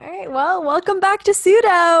right. Well, welcome back to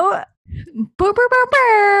Pseudo. Boo, boo, boo,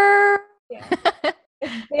 boo. Yeah.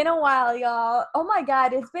 It's been a while, y'all. Oh my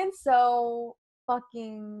God, it's been so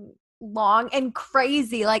fucking long and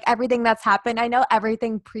crazy. Like everything that's happened. I know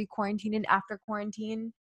everything pre-quarantine and after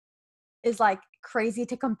quarantine is like crazy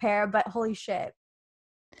to compare, but holy shit.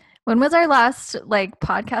 When was our last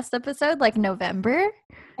podcast episode? Like November?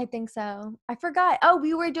 I think so. I forgot. Oh,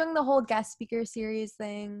 we were doing the whole guest speaker series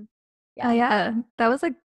thing. Oh yeah, that was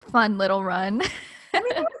a fun little run. I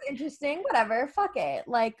mean, it was interesting. Whatever. Fuck it.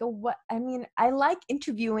 Like, what? I mean, I like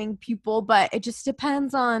interviewing people, but it just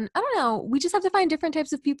depends on. I don't know. We just have to find different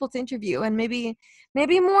types of people to interview, and maybe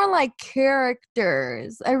more like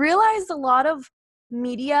characters. I realized a lot of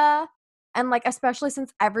media, and like especially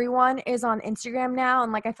since everyone is on Instagram now,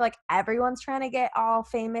 and like I feel like everyone's trying to get all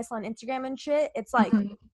famous on Instagram and shit. It's like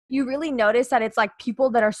you really notice that it's like people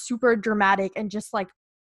that are super dramatic and just like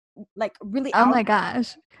really Oh my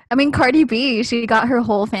gosh. I mean, Cardi B, she got her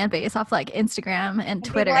whole fan base off like Instagram and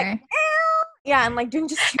Twitter. Like, yeah, and like doing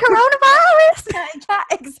just coronavirus. Yeah,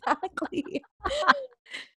 exactly.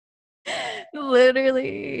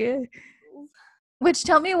 Literally. Which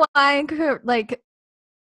tell me why like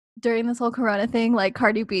during this whole corona thing, like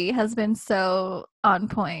Cardi B has been so on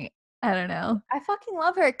point. I don't know. I fucking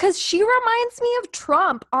love her because she reminds me of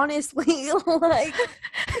Trump, honestly. Like,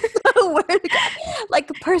 like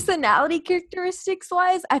personality characteristics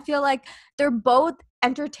wise, I feel like they're both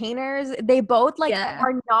entertainers. They both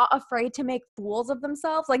are not afraid to make fools of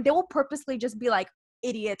themselves. Like, they will purposely just be like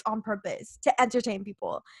idiots on purpose to entertain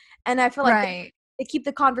people. And I feel like they keep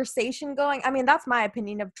the conversation going. I mean, that's my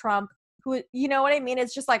opinion of Trump. Who, you know what I mean?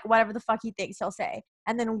 It's just like whatever the fuck he thinks he'll say.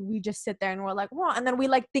 And then we just sit there and we're like, wow. And then we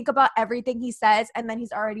like think about everything he says. And then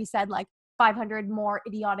he's already said like 500 more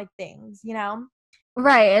idiotic things, you know?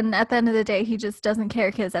 Right. And at the end of the day, he just doesn't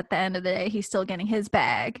care because at the end of the day, he's still getting his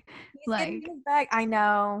bag. Getting his bag. I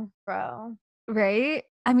know, bro. Right?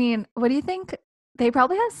 I mean, what do you think? They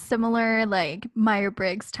probably have similar like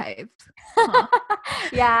Myers-Briggs types. Huh?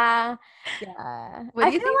 Yeah. What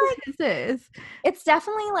do you think like this is? It's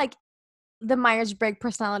definitely like the Myers-Briggs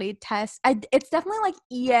personality test. It's definitely like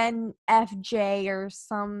ENFJ or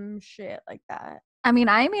some shit like that. I mean,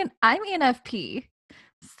 I'm ENFP,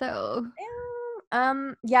 so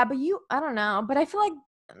yeah, but I don't know, but I feel like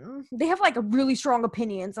they have like really strong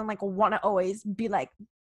opinions and like want to always be like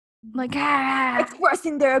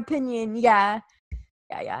expressing their opinion. Yeah.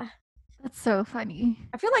 That's so funny.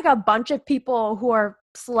 I feel like a bunch of people who are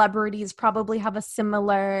celebrities probably have a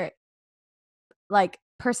similar like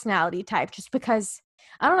personality type, just because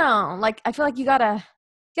I don't know, like I feel like you gotta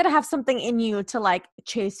have something in you to like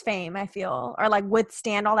chase fame, I feel, or like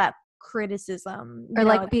withstand all that criticism, or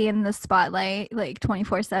like be in the spotlight like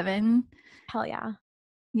 24/7. Hell yeah.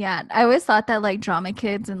 Yeah, I always thought that like drama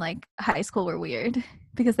kids in like high school were weird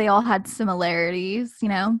because they all had similarities, you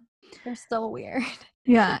know. They're still weird.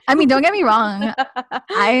 Yeah, I mean, don't get me wrong,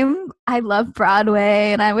 I love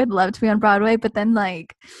Broadway and I would love to be on Broadway, but then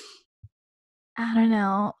like I don't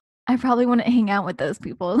know, I probably wouldn't hang out with those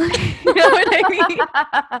people. You know what I mean?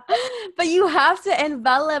 But you have to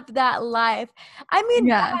envelop that life. I mean,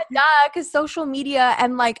 yeah, because social media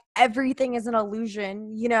and like everything is an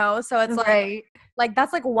illusion, you know? So it's like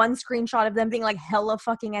that's like one screenshot of them being like hella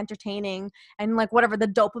fucking entertaining, and like whatever the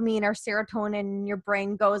dopamine or serotonin in your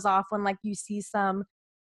brain goes off when like you see some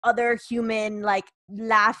other human like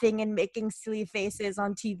laughing and making silly faces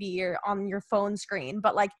on TV or on your phone screen,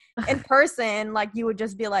 but like in person, like you would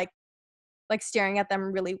just be like staring at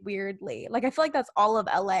them really weirdly. Like I feel like that's all of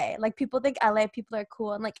LA. Like people think LA people are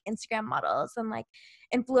cool, and like Instagram models and like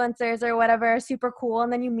influencers or whatever are super cool,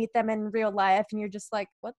 and then you meet them in real life and you're just like,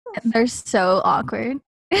 what the they're so awkward.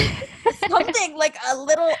 Something like a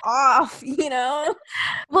little off, you know?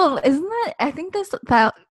 Well, isn't that, I think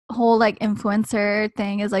that whole like influencer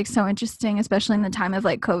thing is like so interesting, especially in the time of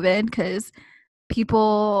like COVID, because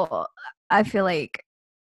people, I feel like,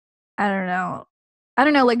 I don't know,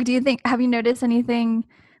 like, do you think, have you noticed anything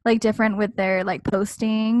like different with their like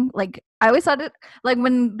posting? Like I always thought it, like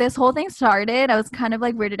when this whole thing started, I was kind of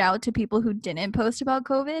like weirded out to people who didn't post about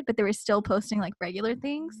COVID, but they were still posting like regular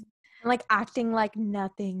things. Like acting like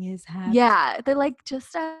nothing is happening. Yeah, they're like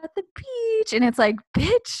just at the beach, and it's like,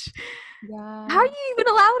 bitch, yeah, how are you even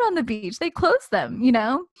allowed on the beach? They closed them, you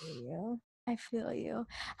know? I feel you.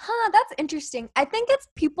 Huh, that's interesting. I think it's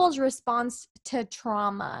people's response to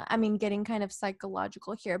trauma. I mean, getting kind of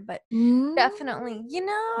psychological here, but definitely, you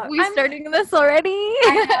know. We're starting this already?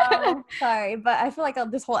 I know. Sorry, but I feel like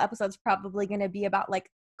this whole episode's probably going to be about like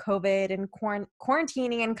COVID and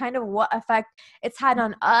quarantining and kind of what effect it's had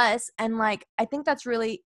on us. And like, I think that's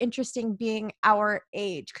really interesting being our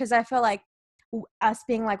age, because I feel like us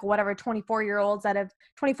being like whatever 24-year-olds that have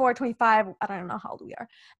 24, 25, I don't know how old we are,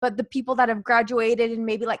 but the people that have graduated and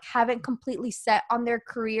maybe like haven't completely set on their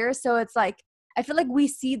career. So it's like, I feel like we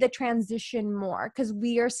see the transition more because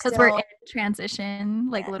we are still, because we're in transition,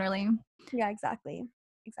 like literally. Yeah, exactly.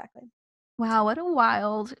 Wow, what a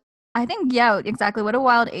wild, I think, yeah, exactly. What a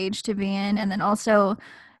wild age to be in. And then also,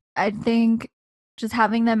 I think just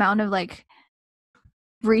having the amount of like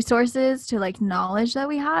resources to like knowledge that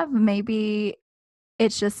we have, maybe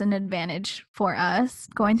it's just an advantage for us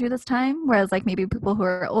going through this time. Whereas like maybe people who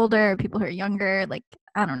are older, people who are younger, like,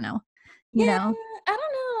 I don't know, you know? I don't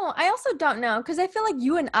know. I also don't know, because I feel like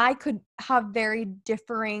you and I could have very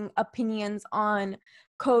differing opinions on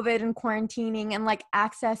COVID and quarantining and like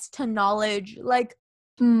access to knowledge. Like,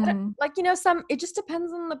 like, you know, it just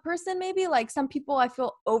depends on the person. Maybe like some people I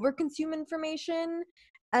feel over consume information,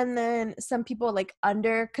 and then some people like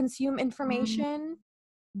under consume information.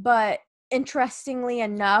 But interestingly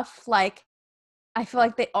enough, like I feel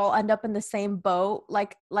like they all end up in the same boat.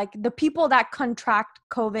 Like the people that contract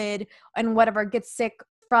COVID and whatever get sick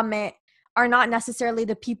from it are not necessarily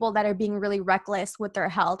the people that are being really reckless with their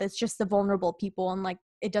health. It's just the vulnerable people. And like,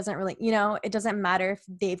 it doesn't really, you know, it doesn't matter if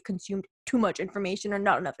they've consumed too much information or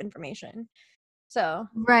not enough information. So.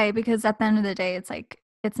 Right. Because at the end of the day, it's like,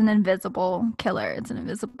 it's an invisible killer. It's an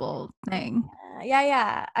invisible thing.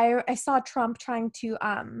 Yeah. I saw Trump trying to,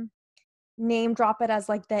 name drop it as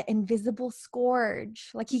like the invisible scourge.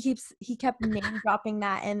 Like he kept name dropping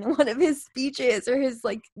that in one of his speeches or his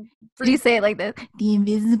like. Did you say it like this? The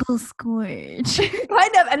invisible scourge.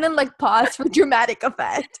 Kind of, and then like pause for dramatic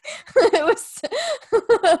effect. It was.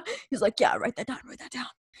 He's like, yeah, write that down.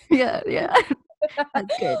 Yeah.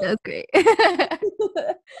 That's good. That's great.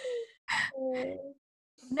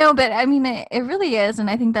 No, but I mean, it really is, and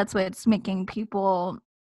I think that's what's making people,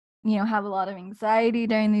 you know, have a lot of anxiety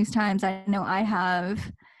during these times. I know I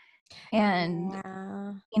have. And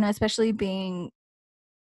you know, especially being,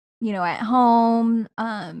 you know, at home,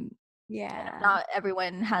 not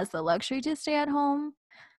everyone has the luxury to stay at home,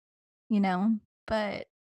 you know, but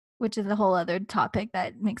which is a whole other topic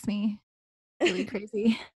that makes me really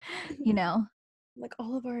crazy, you know, like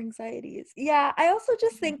all of our anxieties. Yeah, I also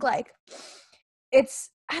just think like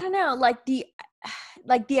it's, I don't know, like the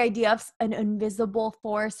idea of an invisible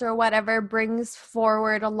force or whatever brings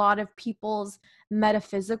forward a lot of people's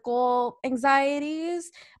metaphysical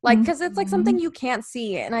anxieties, like because it's like something you can't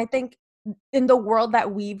see. And I think in the world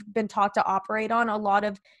that we've been taught to operate on, a lot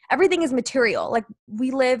of everything is material. Like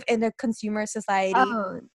we live in a consumer society.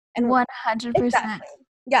 And 100%. Exactly.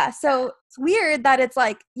 Yeah, so it's weird that it's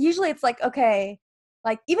like usually it's like, okay,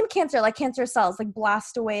 like even cancer cells like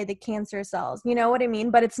blast away the cancer cells, you know what I mean?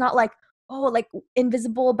 But it's not like, oh, like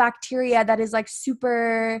invisible bacteria that is like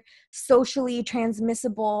super socially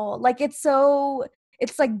transmissible. Like it's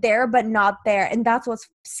like there but not there, and that's what's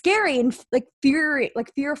scary and like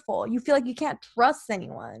fearful. You feel like you can't trust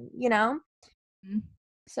anyone, you know?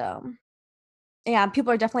 So yeah,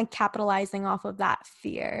 people are definitely capitalizing off of that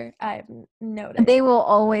fear. I've noticed. They will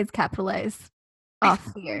always capitalize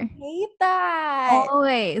off fear. I hate that.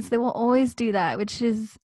 Always. They will always do that, which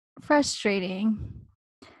is frustrating.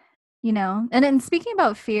 You know? And then speaking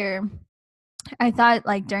about fear, I thought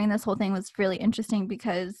like during this whole thing was really interesting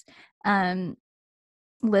because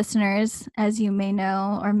listeners, as you may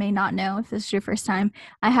know or may not know if this is your first time,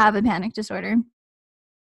 I have a panic disorder.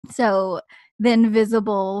 So the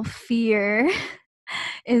invisible fear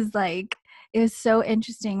is like, it was so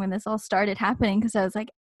interesting when this all started happening because I was like,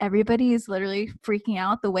 everybody is literally freaking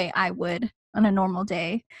out the way I would on a normal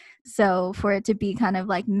day. So for it to be kind of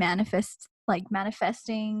like manifesting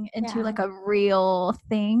into like a real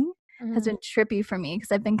thing has been trippy for me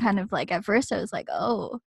because I've been kind of like, at first I was like,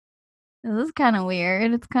 oh, this is kind of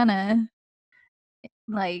weird. It's kind of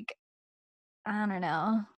like, I don't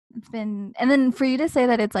know. It's been, and then for you to say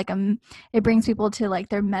that it's like it brings people to like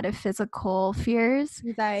their metaphysical fears,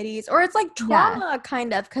 anxieties, or it's like trauma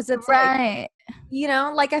kind of, because it's like, you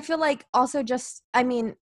know, like I feel like also just, I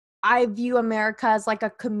mean, I view America as like a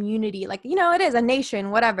community, like, you know, it is a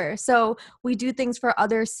nation, whatever. So we do things for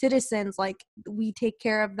other citizens, like we take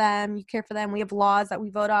care of them, you care for them, we have laws that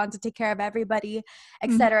we vote on to take care of everybody,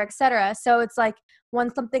 et cetera, et cetera. So it's like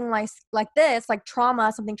when something like this, like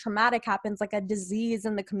trauma, something traumatic happens, like a disease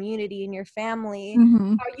in the community, in your family,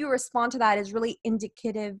 how you respond to that is really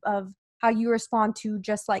indicative of how you respond to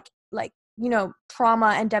just like, you know,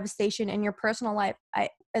 trauma and devastation in your personal life,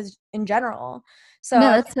 as in general. So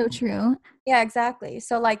no, that's so true. Yeah, exactly.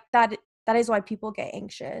 So like that, that is why people get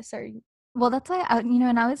anxious. Or well, that's why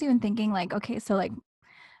and I was even thinking like, okay, so like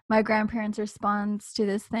my grandparents' response to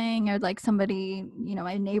this thing, or like somebody,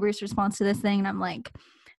 my neighbor's response to this thing, and I'm like,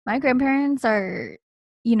 my grandparents are,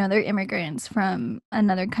 they're immigrants from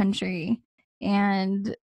another country,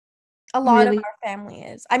 and a lot of our family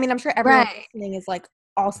is. I mean, I'm sure everyone listening is like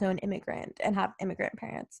also an immigrant and have immigrant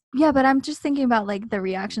parents. Yeah, but I'm just thinking about like the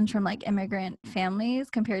reactions from like immigrant families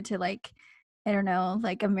compared to like, I don't know,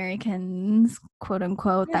 like Americans, quote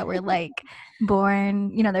unquote, that were like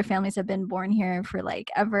born, their families have been born here for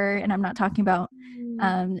like ever. And I'm not talking about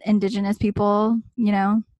indigenous people,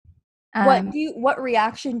 What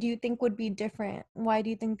reaction do you think would be different? Why do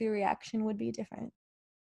you think the reaction would be different?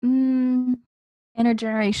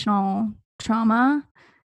 Intergenerational trauma,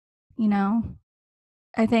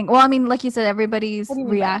 I think, well, I mean, like you said, everybody's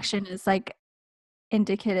reaction is like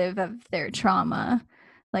indicative of their trauma.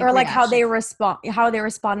 Like, or like how they respond in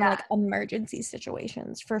like emergency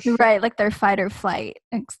situations, for sure. Right, like their fight or flight.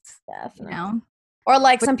 Definitely. Or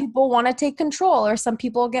like some people want to take control, or some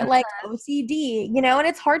people get like OCD, and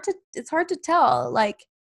it's hard to tell. Like,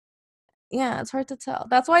 yeah, it's hard to tell.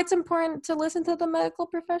 That's why it's important to listen to the medical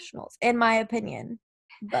professionals, in my opinion.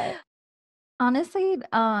 But honestly,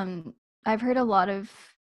 I've heard a lot of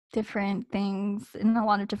different things and a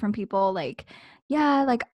lot of different people like, yeah,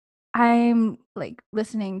 like I'm like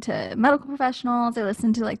listening to medical professionals, I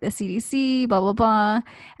listen to like the CDC, blah blah blah,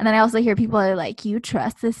 and then I also hear people are like, you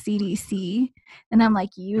trust the CDC, and I'm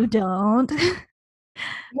like, you don't. You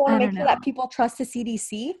want to make sure that people trust the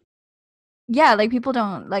CDC? Yeah, like people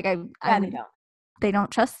don't, like they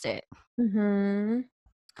don't trust it. Mm-hmm.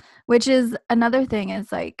 Which is another thing,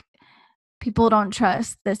 is like people don't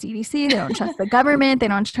trust the CDC, they don't trust the government, they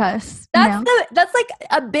don't trust that's like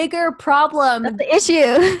a bigger problem. That's the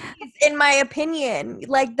issue. In my opinion,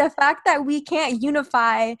 like the fact that we can't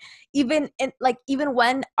unify, even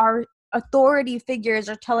when our authority figures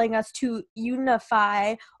are telling us to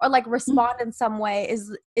unify or like respond in some way,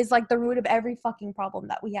 is like the root of every fucking problem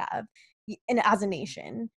that we have as a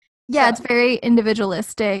nation. Yeah, it's very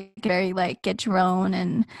individualistic, very like get your own,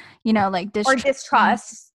 and like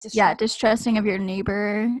distrust. Yeah, distrusting of your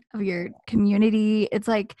neighbor, of your community. It's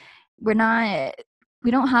like we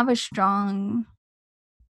don't have a strong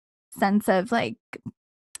sense of like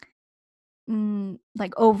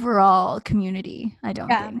overall community, I don't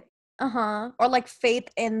think. Or like faith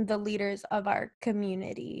in the leaders of our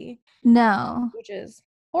community. No. Which is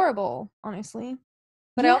horrible, honestly.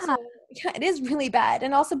 But also, it is really bad.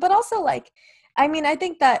 And also, but also like, I mean, I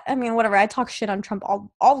think that, whatever, I talk shit on Trump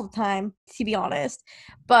all the time, to be honest.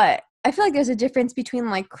 But I feel like there's a difference between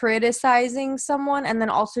like criticizing someone and then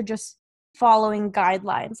also just following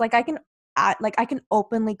guidelines. Like I can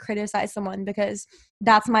openly criticize someone because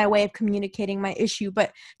that's my way of communicating my issue,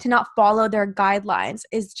 but to not follow their guidelines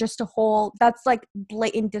is just that's like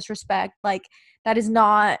blatant disrespect. Like that is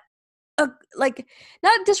not not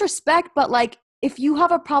disrespect, but like if you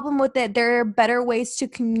have a problem with it, there are better ways to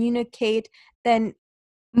communicate than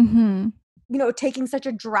taking such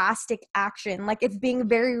a drastic action. Like it's being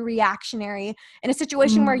very reactionary in a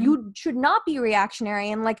situation where you should not be reactionary.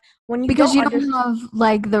 And like when you don't have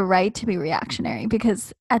like the right to be reactionary,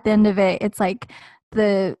 because at the end of it, it's like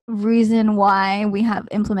the reason why we have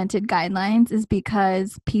implemented guidelines is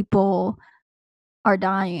because people are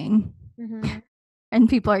dying and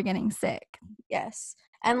people are getting sick. Yes.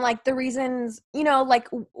 And like the reasons, like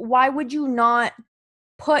why would you not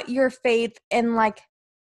put your faith in like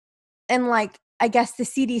I guess the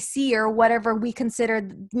CDC or whatever we consider,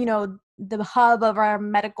 the hub of our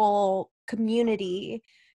medical community,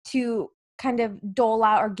 to kind of dole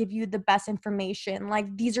out or give you the best information.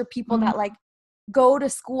 Like these are people that like go to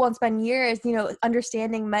school and spend years,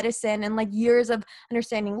 understanding medicine, and like years of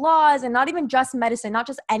understanding laws, and not even just medicine, not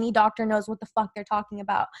just any doctor knows what the fuck they're talking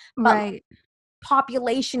about, but right.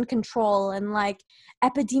 Population control and like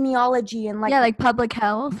epidemiology and like like public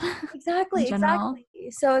health. Exactly.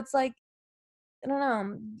 So it's like, I don't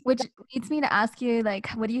know. Which leads me to ask you, like,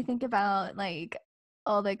 what do you think about like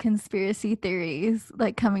all the conspiracy theories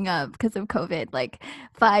like coming up because of COVID, like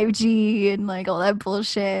 5G and like all that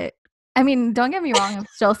bullshit? I mean, don't get me wrong, I'm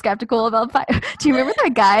still skeptical about 5. Do you remember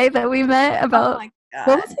that guy that we met about? Oh my God.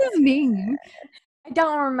 What was his name? I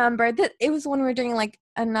don't remember. It was when we were doing like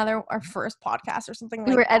our first podcast or something.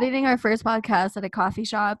 We were editing our first podcast at a coffee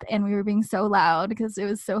shop, and we were being so loud because it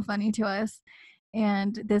was so funny to us.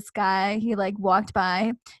 And this guy, he like walked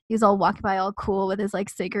by. He was all walking by, all cool with his like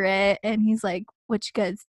cigarette, and he's like, "What you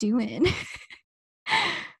guys doing?"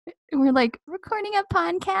 And we're like, recording a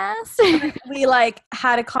podcast. We like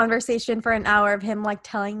had a conversation for an hour of him like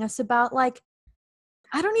telling us about like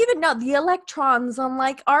I don't even know the electrons on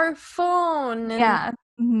like our phone. And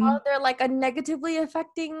how they're like a negatively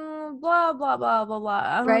affecting blah blah blah blah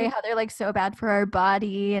blah. Right, how they're like so bad for our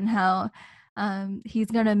body, and how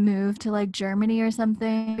he's gonna move to like Germany or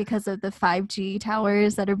something because of the 5G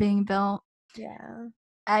towers that are being built. Yeah.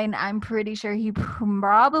 And I'm pretty sure he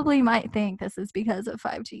probably might think this is because of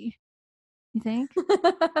 5G. You think?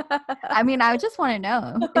 I mean, I just want to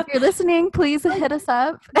know. If you're listening, please hit us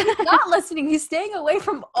up. He's not listening. He's staying away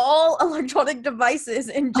from all electronic devices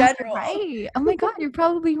in general. Oh, right. Oh my God, you're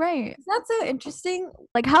probably right. Is that so interesting?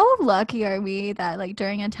 Like, how lucky are we that like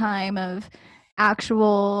during a time of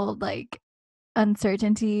actual like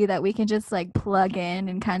uncertainty that we can just like plug in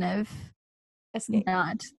and kind of escape,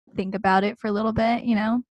 not think about it for a little bit, you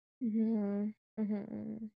know?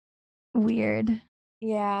 Weird.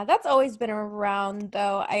 Yeah, that's always been around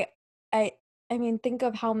though. I mean, think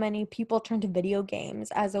of how many people turn to video games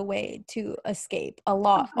as a way to escape a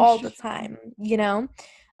lot, all the time, you know?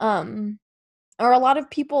 Or a lot of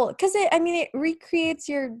people, because it recreates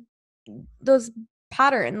those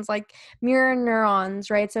patterns, like mirror neurons,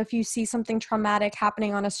 right? So if you see something traumatic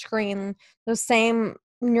happening on a screen, those same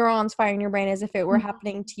neurons fire in your brain as if it were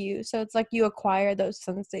happening to you. So it's like you acquire those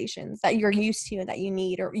sensations that you're used to and that you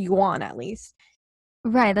need, or you want at least.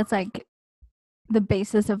 Right, that's like the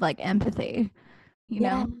basis of like empathy, you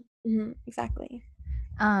know? Exactly.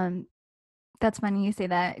 That's funny you say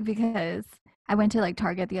that, because I went to like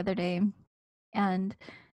Target the other day and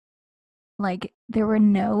like there were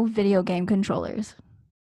no video game controllers.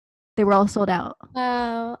 They were all sold out.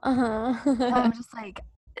 Oh, I'm just like,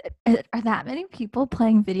 are that many people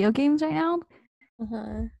playing video games right now?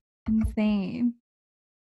 Insane.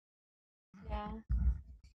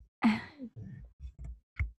 Yeah.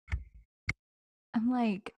 I'm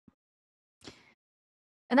like,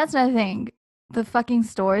 and that's another thing. The fucking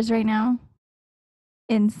stores right now,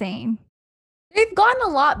 insane. They've gotten a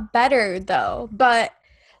lot better though, but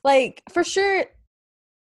like for sure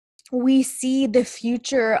we see the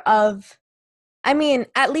future of, I mean,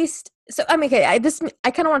 at least, so I mean, okay, I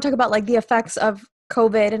kind of want to talk about like the effects of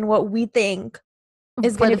COVID and what we think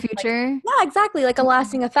is for going the to future. Like, yeah, exactly, like a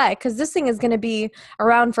lasting effect, because this thing is going to be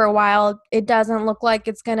around for a while. It doesn't look like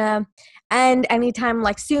it's going to end anytime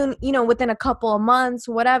like soon, you know, within a couple of months,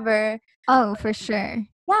 whatever. Oh, for sure.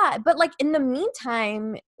 Yeah, but like in the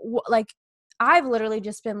meantime, like I've literally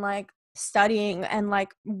just been like studying and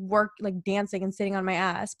like dancing and sitting on my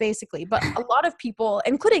ass basically. But a lot of people,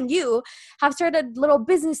 including you, have started little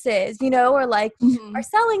businesses, you know, or like are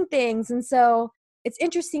selling things. And so it's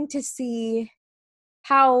interesting to see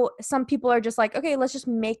how some people are just like, okay, let's just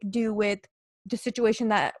make do with the situation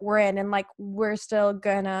that we're in, and like we're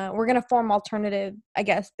gonna form alternative, I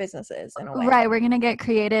guess, businesses in a way. Right, we're gonna get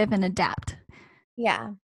creative and adapt. Yeah.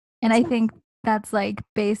 And I think that's like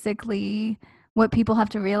basically what people have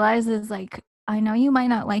to realize is like, I know you might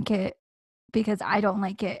not like it because I don't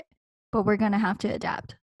like it, but we're going to have to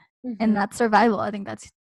adapt. And that's survival. I think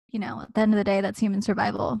that's, you know, at the end of the day, that's human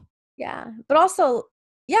survival. Yeah. But also,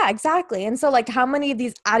 yeah, exactly. And so like how many of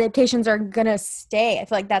these adaptations are going to stay? I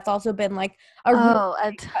feel like that's also been like a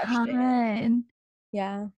ton. Question.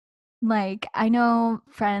 Yeah. Like I know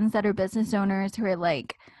friends that are business owners who are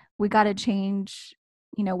like, we got to change,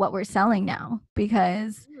 you know, what we're selling now,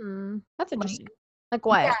 because that's interesting. Like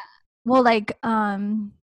what? Yeah. Well, like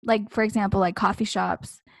for example, like coffee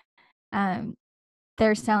shops,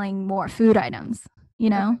 they're selling more food items,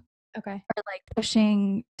 you know? Okay. Or like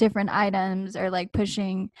pushing different items, or like they're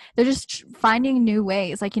just finding new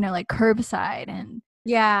ways, like, you know, like curbside and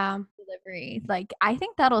delivery. Like I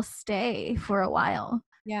think that'll stay for a while.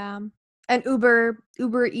 Yeah. And Uber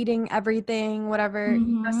eating everything, whatever,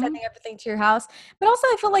 you know, sending everything to your house. But also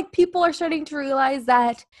I feel like people are starting to realize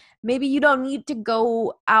that maybe you don't need to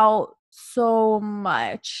go out so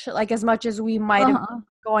much, like as much as we might have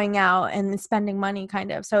going out and spending money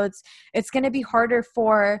kind of. So it's going to be harder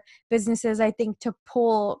for businesses, I think, to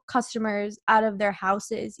pull customers out of their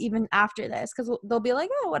houses even after this, because they'll be like,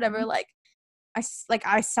 oh, whatever, like I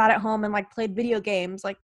sat at home and like played video games,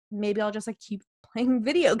 like maybe I'll just like keep playing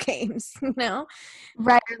video games, you know?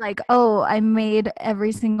 Right. Or like, oh, I made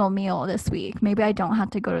every single meal this week. Maybe I don't have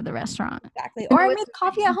to go to the restaurant. Exactly. Or I made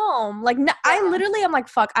coffee at home. Like, I literally am like,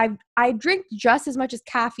 fuck, I drink just as much as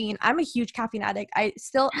caffeine. I'm a huge caffeine addict. I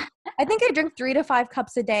think I drink 3 to 5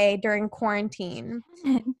 cups a day during quarantine.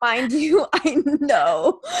 Mind you, I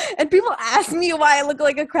know. And people ask me why I look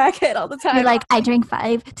like a crackhead all the time. You're like, I drink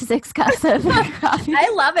 5 to 6 cups of coffee. I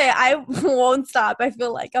love it. I won't stop. I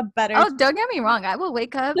feel like a better. Oh, don't get me wrong. I will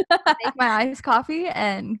wake up, make my iced coffee,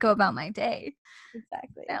 and go about my day.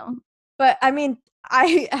 Exactly. You know? But I mean,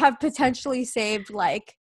 I have potentially saved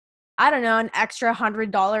like, I don't know, an extra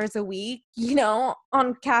 $100 a week, you know,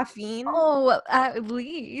 on caffeine. Oh, at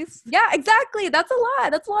least. Yeah, exactly. That's a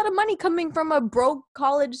lot. That's a lot of money coming from a broke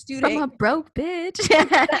college student. From a broke bitch.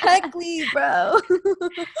 Exactly, bro.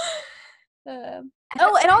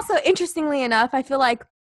 Oh, and also interestingly enough, I feel like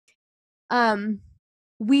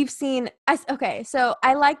we've seen okay, so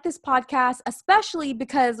I like this podcast especially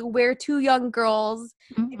because we're two young girls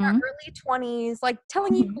in our early 20s, like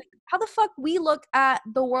telling you like, how the fuck we look at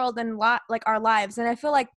the world and like our lives. And I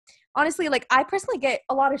feel like honestly, like I personally get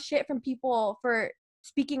a lot of shit from people for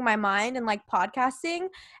speaking my mind and like podcasting,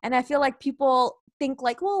 and I feel like people think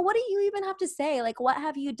like, well, what do you even have to say? Like, what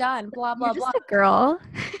have you done? Blah blah You're just blah. a girl.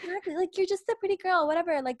 Exactly. Like, you're just a pretty girl,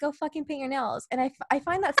 whatever. Like, go fucking paint your nails. And I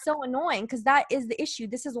find that so annoying because that is the issue.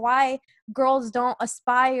 This is why girls don't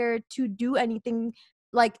aspire to do anything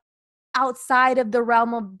like outside of the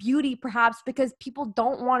realm of beauty, perhaps because people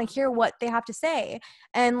don't want to hear what they have to say.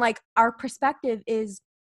 And like our perspective is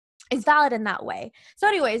valid in that way. So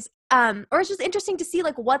anyways, or it's just interesting to see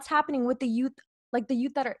like what's happening with the youth, like the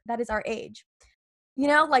youth that is our age. You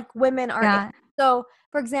know, like women are so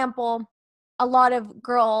for example, a lot of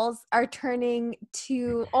girls are turning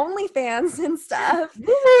to OnlyFans and stuff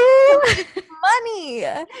money.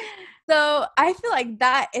 So I feel like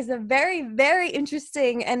that is a very, very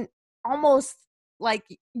interesting and almost like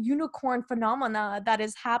unicorn phenomena that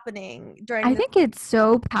is happening during I think it's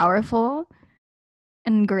so powerful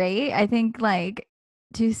and great. I think like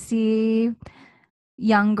to see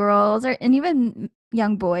young girls and even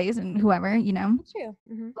young boys and whoever, you know,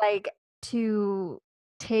 like to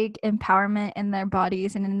take empowerment in their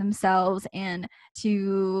bodies and in themselves and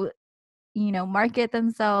to, you know, market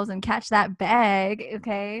themselves and catch that bag.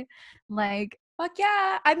 Okay. Like, fuck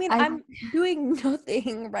yeah. I mean, I'm doing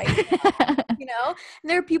nothing right now, you know? And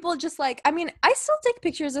there are people just like, I mean, I still take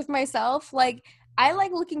pictures of myself. Like, I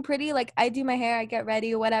like looking pretty. Like, I do my hair, I get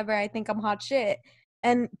ready, whatever. I think I'm hot shit.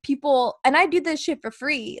 And people, and I do this shit for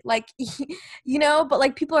free. Like, you know, but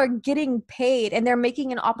like people are getting paid and they're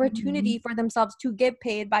making an opportunity for themselves to get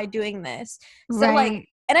paid by doing this. So, like,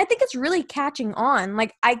 and I think it's really catching on.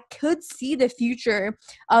 Like, I could see the future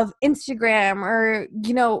of Instagram or,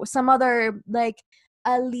 you know, some other like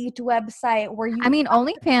elite website where you. I mean,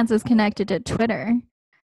 OnlyFans is connected to Twitter.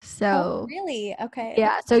 So. Oh, really? Okay.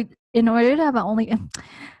 Yeah. So in order to have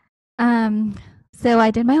so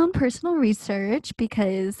I did my own personal research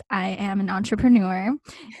because I am an entrepreneur.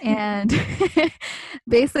 And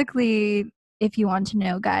basically, if you want to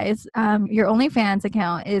know, guys, your OnlyFans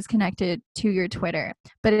account is connected to your Twitter,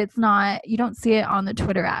 but it's not, you don't see it on the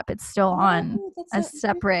Twitter app. It's still on a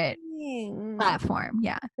separate platform.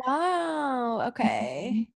 Yeah. Wow.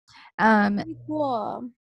 Okay.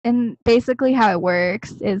 Cool. And basically how it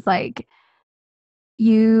works is like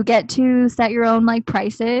you get to set your own like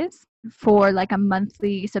prices for like a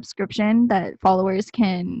monthly subscription that followers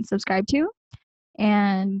can subscribe to,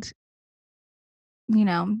 and you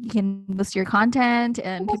know you can list your content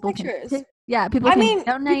and people can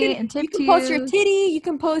donate and tip you can post your titty, you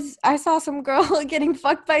can post. I saw some girl getting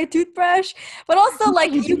fucked by a toothbrush, but also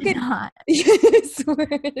like you could not. Swear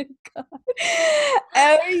to God.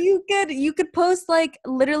 Or you could post like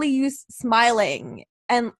literally you smiling.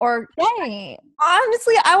 And or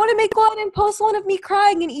honestly, I want to make one and post one of me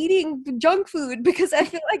crying and eating junk food because I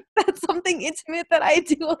feel like that's something intimate that I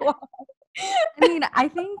do a lot. I mean, I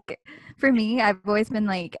think for me, I've always been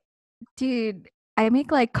like, dude, I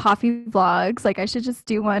make like coffee vlogs. Like, I should just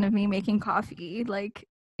do one of me making coffee, like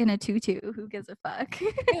in a tutu. Who gives a fuck?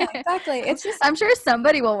 Yeah, exactly. It's just I'm sure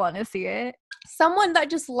somebody will want to see it. Someone that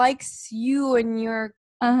just likes you and your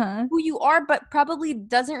who you are, but probably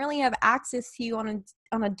doesn't really have access to you on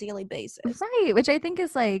a daily basis. Right, which I think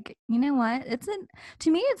is like, you know what?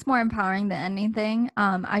 To me it's more empowering than anything.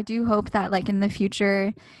 I do hope that like in the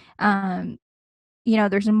future, you know,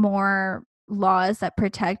 there's more laws that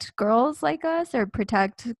protect girls like us or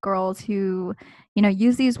protect girls who, you know,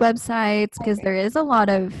 use these websites because there's a lot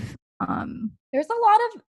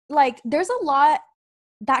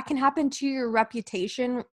that can happen to your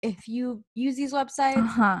reputation if you use these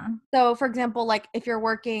websites. So for example, like if you're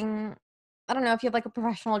working, I don't know, if you have like a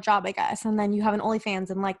professional job, I guess, and then you have an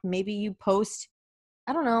OnlyFans and like maybe you post,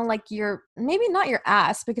 I don't know, like maybe not your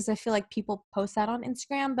ass because I feel like people post that on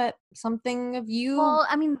Instagram, but something of you. Well,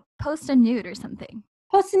 I mean, post a nude or something.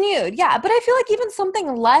 Post a nude, yeah. But I feel like even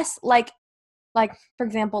something less like for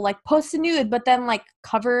example, like post a nude, but then like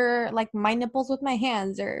cover like my nipples with my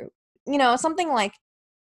hands or, you know, something like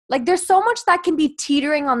there's so much that can be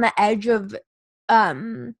teetering on the edge of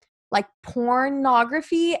like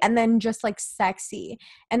pornography and then just like sexy.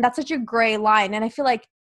 And that's such a gray line. And I feel like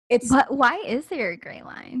But why is there a gray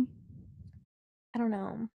line? I don't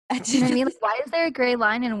know. You know what I mean? Like, why is there a gray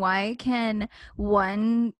line, and why can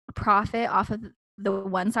one profit off of the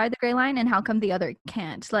one side of the gray line, and how come the other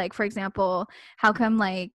can't? Like, for example, how come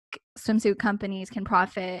like swimsuit companies can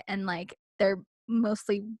profit and like they're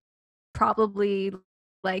mostly probably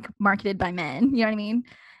like marketed by men, you know what I mean?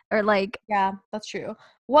 Or like, yeah, that's true.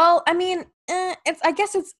 Well, I mean, I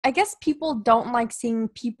guess people don't like seeing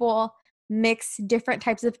people mix different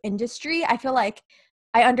types of industry. I feel like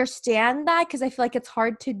I understand that because I feel like it's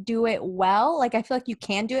hard to do it well. Like I feel like you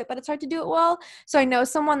can do it, but it's hard to do it well. So I know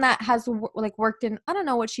someone that has like worked in, I don't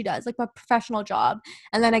know what she does, like a professional job,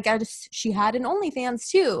 and then I guess she had an OnlyFans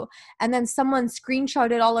too. And then someone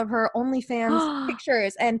screenshotted all of her OnlyFans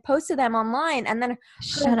pictures and posted them online, and then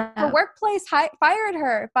her workplace fired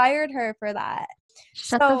her for that.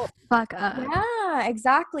 Shut the fuck up. Yeah,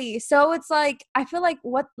 exactly. So it's like I feel like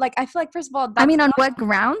first of all, I mean, on what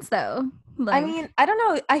grounds though? Like, I mean, I don't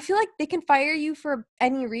know. I feel like they can fire you for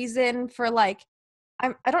any reason for like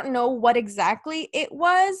I don't know what exactly it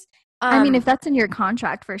was. I mean, if that's in your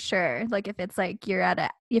contract for sure. Like if it's like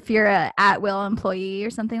if you're a at-will employee or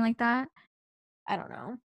something like that. I don't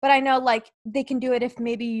know. But I know like they can do it if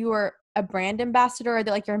maybe you are a brand ambassador or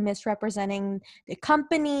like you're misrepresenting the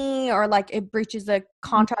company or like it breaches a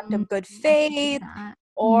contract of good faith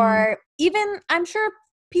or even I'm sure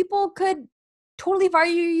people could totally fire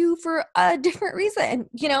you for a different reason,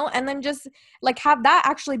 you know, and then just like have that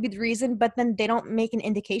actually be the reason, but then they don't make an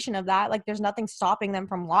indication of that. Like there's nothing stopping them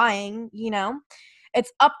from lying, you know.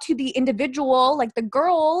 It's up to the individual, like the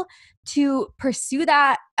girl, to pursue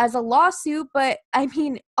that as a lawsuit. But I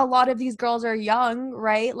mean, a lot of these girls are young,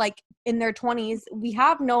 right? Like in their 20s. We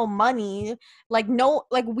have no money. Like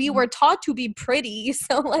we were taught to be pretty.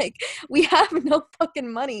 So like we have no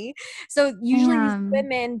fucking money. So usually these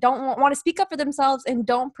women don't want to speak up for themselves and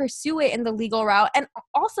don't pursue it in the legal route. And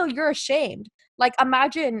also you're ashamed. Like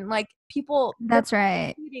imagine like people that's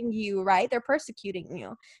right persecuting you, right? They're persecuting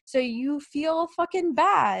you. So you feel fucking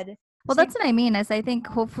bad. Well, that's what I mean is I think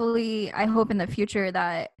hopefully I hope in the future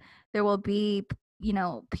that there will be, you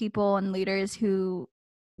know, people and leaders who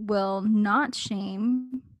will not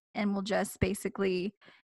shame and will just basically,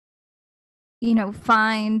 you know,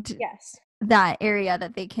 find that area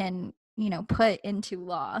that they can, you know, put into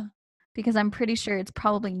law, because I'm pretty sure it's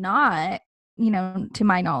probably not, you know, to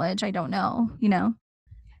my knowledge. I don't know, you know.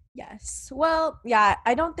 Yes. Well, yeah,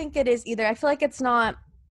 I don't think it is either. I feel like it's not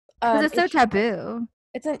because it's so taboo.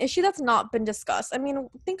 It's an issue that's not been discussed. I mean,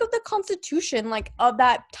 think of the Constitution, like, of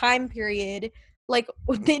that time period. Like,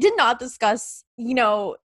 they did not discuss, you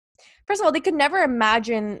know, first of all, they could never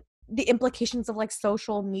imagine the implications of, like,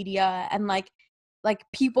 social media and, like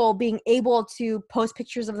people being able to post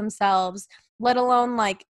pictures of themselves, let alone,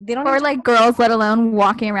 like, they don't or, like, girls, let alone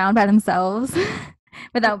walking around by themselves.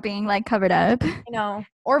 Without being like covered up, you know,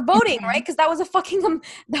 or voting, right? Because that was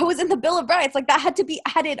that was in the Bill of Rights, like that had to be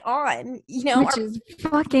added on, you know, which is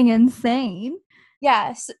fucking insane.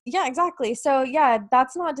 Yes, yeah, exactly. So yeah,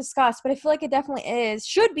 that's not discussed, but I feel like it definitely is,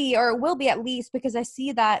 should be, or will be at least, because I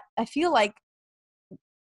feel like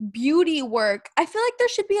beauty work. I feel like there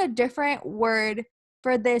should be a different word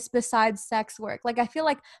for this besides sex work. Like I feel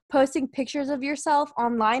like posting pictures of yourself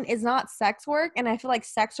online is not sex work, and I feel like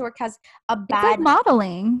sex work has a bad, it's like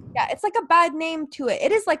modeling. Yeah, it's like a bad name to it.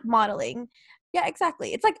 It is like modeling. Yeah,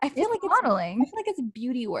 exactly. It's like I feel like modeling. I feel like it's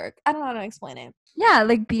beauty work. I don't know how to explain it. Yeah,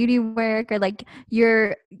 like beauty work, or like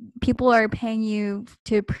people are paying you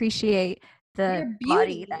to appreciate the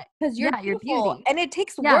body because you're beautiful, and it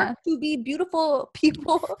takes work to be beautiful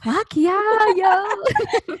people. Fuck yeah, yo.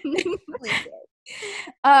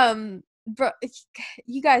 Bro,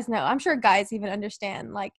 you guys know, I'm sure guys even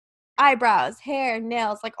understand, like eyebrows, hair,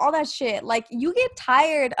 nails, like all that shit. Like you get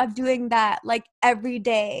tired of doing that like every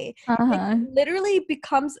day. It literally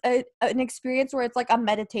becomes an experience where it's like a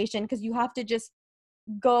meditation, because you have to just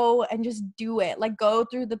go and just do it. Like go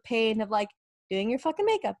through the pain of like doing your fucking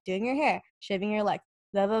makeup, doing your hair, shaving your legs,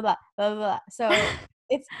 blah blah blah blah blah. So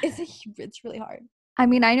it's really hard. I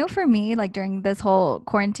mean, I know for me, like during this whole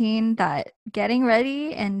quarantine, that getting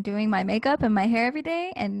ready and doing my makeup and my hair every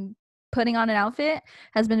day and putting on an outfit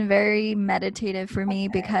has been very meditative for me,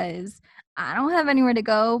 because I don't have anywhere to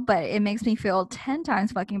go, but it makes me feel 10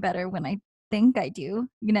 times fucking better when I think I do,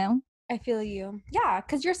 you know? I feel you. Yeah,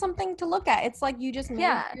 because you're something to look at. It's like you just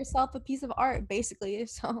made yourself a piece of art, basically.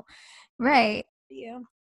 So, right. Yeah.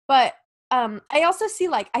 But I also see,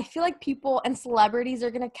 like, I feel like people and celebrities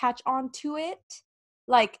are going to catch on to it.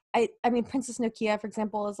 like I mean Princess Nokia, for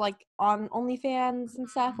example, is like on OnlyFans and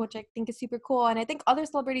stuff, which I think is super cool, and I think other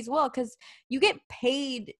celebrities will, because you get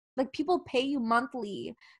paid, like people pay you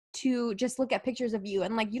monthly to just look at pictures of you,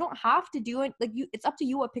 and like you don't have to do it, like you, it's up to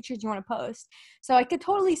you what pictures you want to post. So I could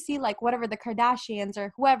totally see like whatever the Kardashians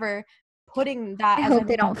or whoever putting that I hope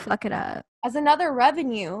they don't fuck it up as another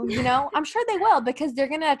revenue, you know. I'm sure they will, because they're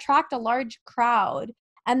gonna attract a large crowd,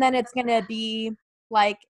 and then it's gonna be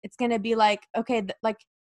like okay, like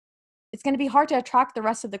it's going to be hard to attract the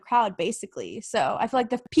rest of the crowd, basically. So I feel like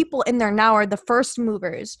the people in there now are the first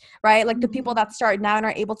movers, right? Like the people that start now and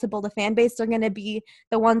are able to build a fan base, they're going to be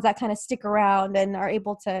the ones that kind of stick around and are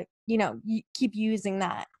able to, you know, keep using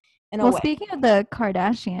that in a way. Well, speaking of the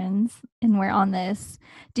Kardashians, and we're on this,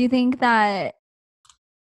 do you think that,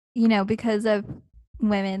 you know, because of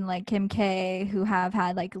women like Kim K who have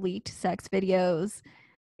had like leaked sex videos,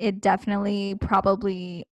 it definitely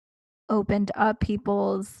probably opened up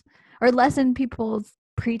people's or lessened people's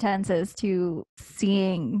pretenses to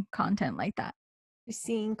seeing content like that.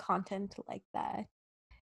 Seeing content like that.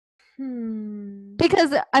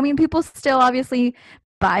 Because, I mean, people still obviously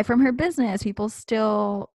buy from her business. People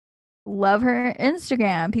still love her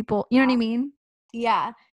Instagram. People, you know what I mean?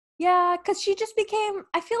 Yeah. Yeah, because she just became,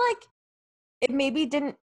 I feel like it maybe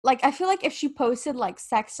didn't, like, I feel like if she posted, like,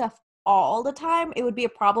 sex stuff all the time, it would be a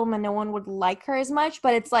problem and no one would like her as much.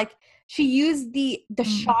 But it's like she used the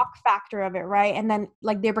shock factor of it, right? And then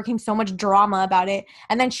like there became so much drama about it,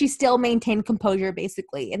 and then she still maintained composure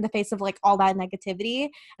basically in the face of like all that negativity,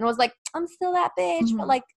 and was like, I'm still that bitch, but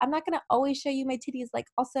like I'm not gonna always show you my titties, like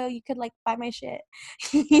also you could like buy my shit.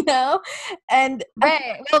 You know? And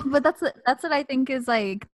right. Well, but that's what I think is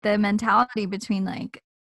like the mentality between like,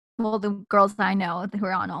 well, the girls I know who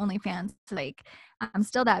are on OnlyFans, like, I'm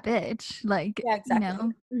still that bitch. Like, yeah, exactly. You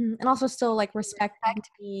know? And also still like respect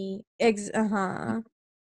me. Exactly.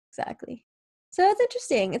 So it's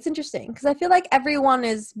interesting. It's interesting because I feel like everyone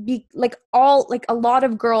is like a lot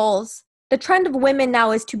of girls. The trend of women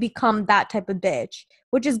now is to become that type of bitch,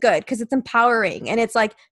 which is good because it's empowering and it's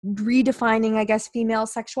like redefining, I guess, female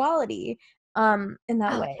sexuality in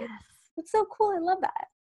that way. Yes. It's so cool. I love that.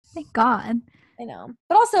 Thank God. I know.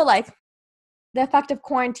 But also like the effect of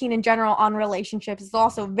quarantine in general on relationships is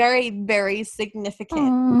also very, very significant.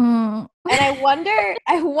 And I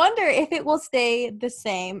wonder if it will stay the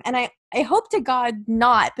same. And I hope to God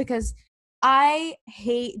not, because I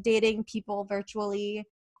hate dating people virtually.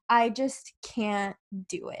 I just can't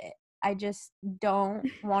do it. I just don't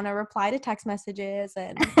want to reply to text messages,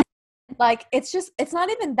 and like it's not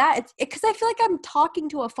even that. It's because I feel like I'm talking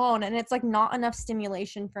to a phone and it's like not enough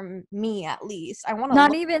stimulation from me. At least I want to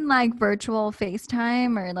not even like virtual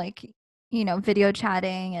FaceTime or like, you know, video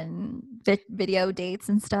chatting and video dates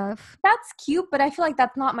and stuff. That's cute, but I feel like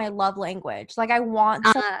that's not my love language. Like I want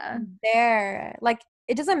something there. Like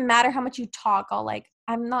it doesn't matter how much you talk.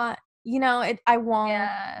 I'm not, you know, I won't.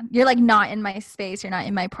 Yeah. You're like not in my space. You're not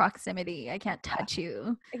in my proximity. I can't touch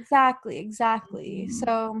you. Exactly.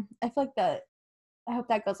 So I feel like I hope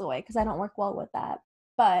that goes away because I don't work well with that.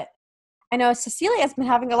 But I know Cecilia has been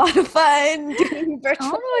having a lot of fun doing virtual.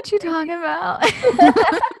 I don't know what you're talking about.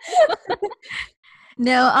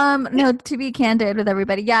 No, to be candid with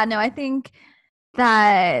everybody. Yeah, no, I think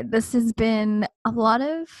that this has been a lot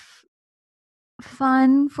of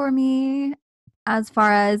fun for me as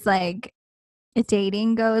far as like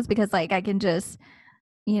dating goes, because like I can just,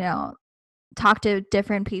 you know, talk to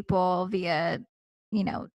different people via, you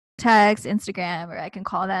know, text, Instagram, or I can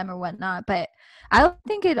call them or whatnot. But I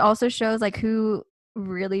think it also shows like who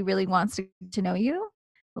really, really wants to know you.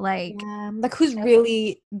 Like who's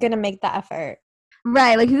really gonna make the effort.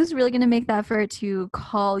 Right, like who's really gonna make the effort to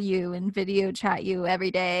call you and video chat you every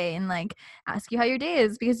day and like ask you how your day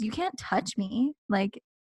is, because you can't touch me. Like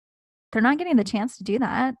they're not getting the chance to do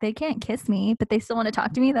that. They can't kiss me, but they still want to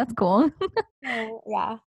talk to me. That's cool. Oh,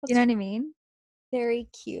 yeah. You know what I mean? Very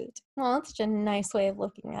cute. Well, that's such a nice way of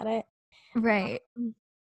looking at it. Right.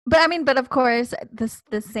 But of course,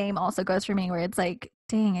 the same also goes for me, where it's like,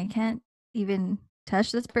 dang, I can't even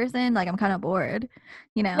touch this person. Like I'm kind of bored,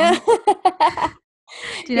 you know?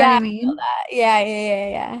 Do you know what I mean?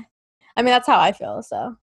 Yeah. I mean, that's how I feel,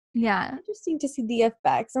 so. Yeah. Interesting to see the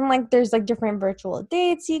effects. And like there's like different virtual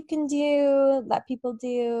dates you can do that people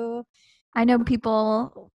do. I know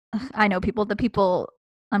people, the people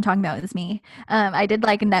I'm talking about is me. I did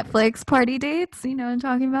like Netflix party dates, you know what I'm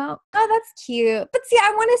talking about? Oh, that's cute. But see,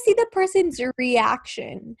 I want to see the person's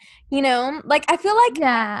reaction, you know? Like I feel like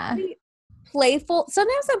yeah, playful.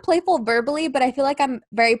 Sometimes I'm playful verbally, but I feel like I'm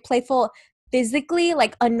very playful physically,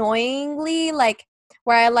 like annoyingly, like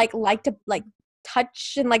where I like to like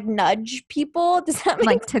touch and like nudge people. Does that make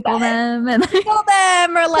like tickle sense? them and tickle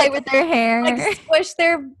them or play like with their hair, like squish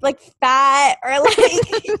their like fat or like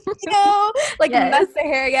like mess their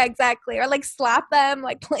hair, yeah, exactly, or like slap them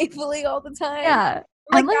like playfully all the time. Yeah,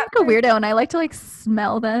 I'm like a weirdo and I like to like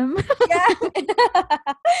smell them. Yeah.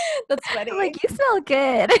 That's funny. Like, you smell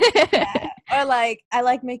good. Yeah. Or like I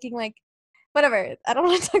like making like whatever. I don't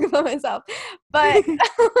want to talk about myself, but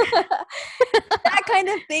that kind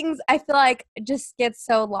of things I feel like just gets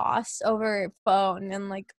so lost over phone and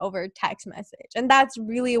like over text message. And that's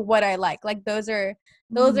really what I like. Like those are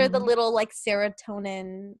the little like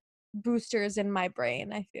serotonin boosters in my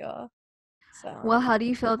brain, I feel. So well, how do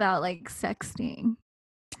you feel about like sexting?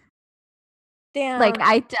 Damn. Like,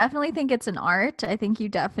 I definitely think it's an art. I think you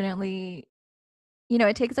definitely,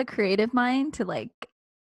 it takes a creative mind to like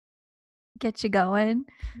get you going.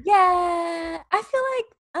 Yeah, I feel like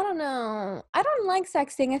I don't know. I don't like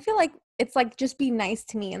sexting. I feel like it's like just be nice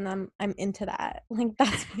to me and I'm into that. Like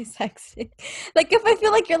that's my sexting. Like if I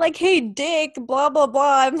feel like you're like, "Hey, dick, blah blah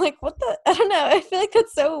blah." I'm like, "What the?" I don't know. I feel like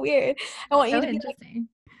that's so weird. I want you to be like,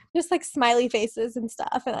 just like smiley faces and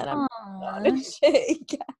stuff and then I'm and shit.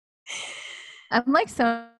 Yeah. I'm like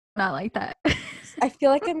so not like that. I feel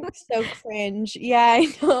like I'm so cringe. Yeah, I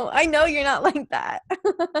know. I know you're not like that.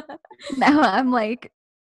 No, I'm like,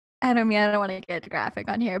 I don't want to get graphic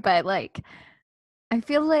on here, but like, I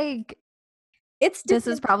feel like this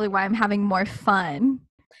is probably why I'm having more fun.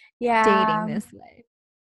 Yeah. Dating this way.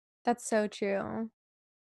 That's so true.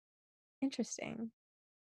 Interesting.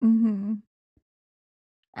 I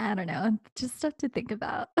don't know. Just stuff to think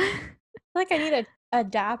about. Like I need to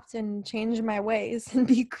adapt and change my ways and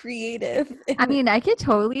be creative. I mean, I could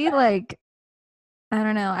totally like, I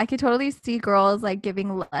don't know. I could totally see girls like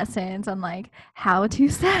giving lessons on like how to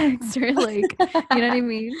sex or like, you know what I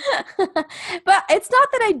mean? But it's not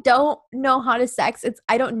that I don't know how to sex. It's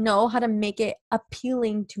I don't know how to make it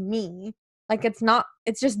appealing to me. Like it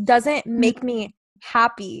just doesn't make me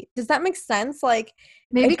happy. Does that make sense? Like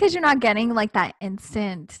maybe because you're not getting like that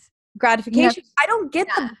instant gratification. I don't get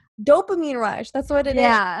the dopamine rush. That's what it is.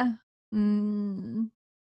 Yeah. I don't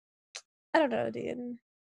know, dude.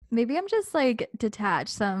 Maybe I'm just like detached.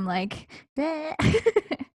 So I'm like,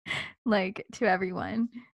 like to everyone.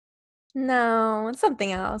 No, it's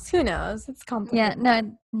something else. Who knows? It's complicated.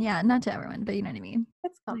 Yeah, not to everyone, but you know what I mean.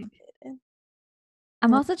 It's complicated.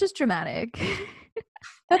 I'm also just dramatic.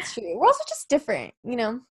 That's true. We're also just different,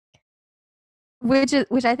 Which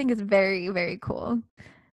I think is very, very cool.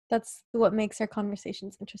 That's what makes our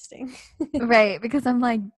conversations interesting. Right, because I'm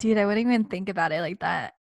like, dude, I wouldn't even think about it like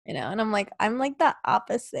that. And I'm like the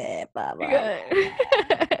opposite, blah, blah, blah.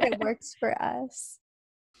 It works for us.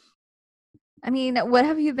 I mean, what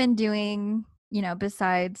have you been doing,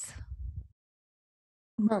 besides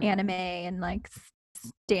anime and like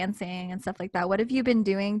dancing and stuff like that? What have you been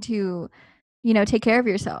doing to, take care of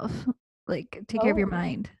yourself? Like take care of your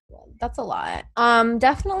mind? That's a lot.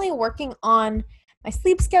 Definitely working on my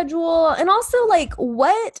sleep schedule and also like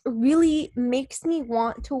what really makes me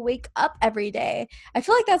want to wake up every day. I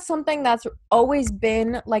feel like that's something that's always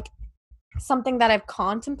been like something that I've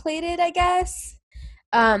contemplated, I guess.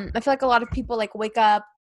 I feel like a lot of people like wake up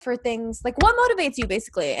for things like what motivates you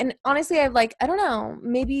basically. And honestly, I don't know,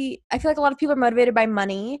 maybe I feel like a lot of people are motivated by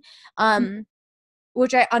money.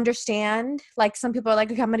 Which I understand. Like some people are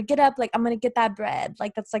like, okay, I'm gonna get up, like I'm gonna get that bread.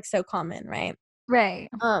 Like that's like so common, right? Right.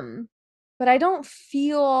 But I don't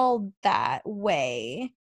feel that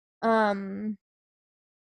way. I don't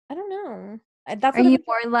know. That's Are you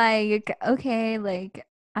more like, okay, like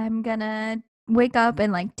I'm gonna wake up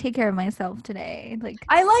and like take care of myself today? Like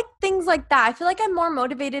I like things like that. I feel like I'm more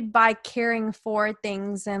motivated by caring for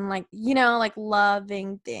things and like, like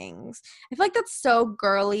loving things. I feel like that's so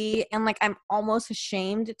girly and like I'm almost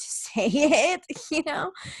ashamed to say it,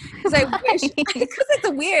 because I wish because it's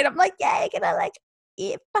weird. I'm like, yeah, I'm gonna like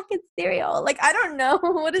eat fucking cereal. Like I don't know.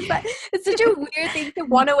 What is that? It's such a weird thing to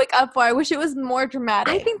want to wake up for. I wish it was more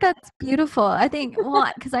dramatic. I think that's beautiful. I think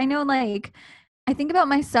because I know like I think about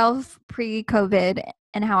myself pre-COVID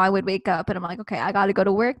and how I would wake up and I'm like, okay, I got to go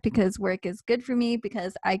to work because work is good for me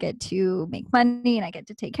because I get to make money and I get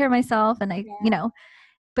to take care of myself and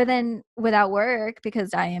but then without work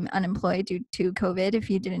because I am unemployed due to COVID, if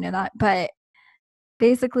you didn't know that. But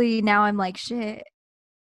basically now I'm like, shit,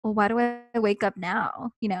 well, why do I wake up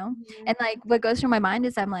now? And like what goes through my mind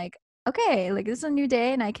is I'm like, okay, like this is a new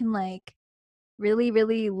day and I can like really,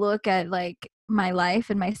 really look at like my life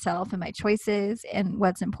and myself and my choices and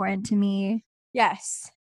what's important to me. Yes.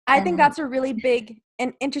 I think that's a really big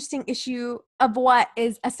and interesting issue of what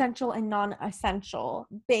is essential and non-essential,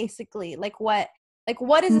 basically. Like what Like,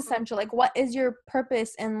 what is essential? Like, what is your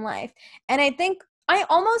purpose in life? And I think I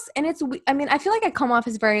feel like I come off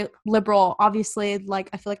as very liberal, obviously. Like,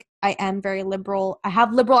 I feel like I am very liberal. I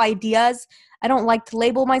have liberal ideas. I don't like to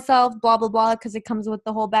label myself, blah, blah, blah, because it comes with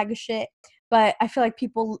the whole bag of shit. But I feel like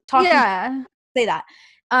people talking say that.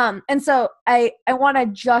 And so I want to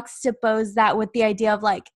juxtapose that with the idea of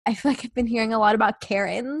like, I feel like I've been hearing a lot about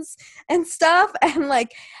Karens and stuff, and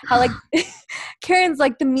like how like Karen's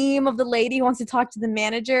like the meme of the lady who wants to talk to the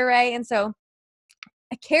manager, right? And so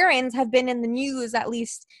Karens have been in the news, at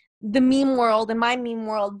least the meme world and my meme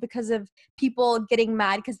world, because of people getting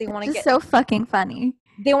mad because they want to get so fucking funny.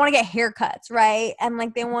 They want to get haircuts, right? And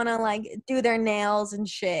like they want to like do their nails and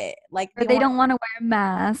shit. Like they don't want to wear a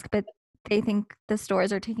mask, but they think the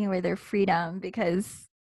stores are taking away their freedom because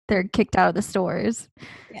they're kicked out of the stores.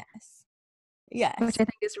 Yes. Yes. Which I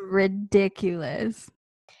think is ridiculous.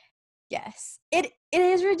 Yes. It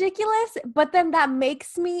is ridiculous, but then that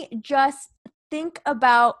makes me just think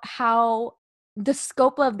about how the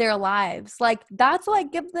scope of their lives, like that's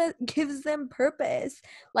what gives them purpose.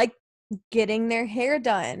 Like getting their hair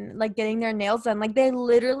done, like getting their nails done, like they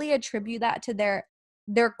literally attribute that to their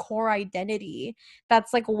core identity.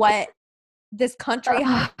 That's like what this country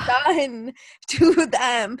has done to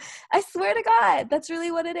them. I swear to God, that's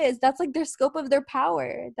really what it is. That's like their scope of their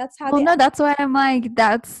power. That's how that's why I'm like,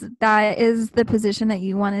 that is the position that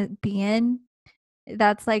you want to be in.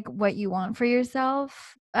 That's like what you want for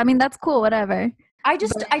yourself. I mean, that's cool, whatever. I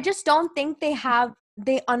just don't think they don't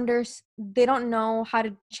know how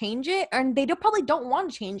to change it, and they probably don't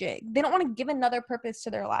want to change it. They don't want to give another purpose to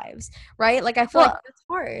their lives, right? Like I feel like that's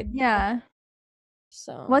hard. Yeah.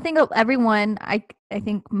 So I think everyone, I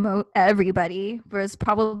think everybody was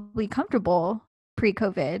probably comfortable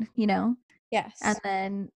pre-COVID, you know? Yes. And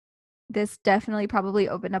then this definitely probably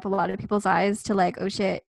opened up a lot of people's eyes to like, oh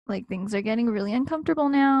shit, like things are getting really uncomfortable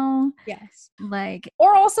now. Yes. Like,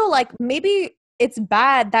 or also like maybe it's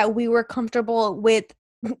bad that we were comfortable with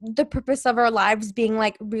the purpose of our lives being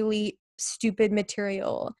like really stupid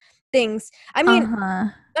material things. I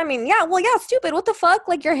mean, yeah, stupid. What the fuck?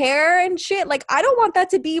 Like your hair and shit. Like I don't want that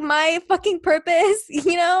to be my fucking purpose,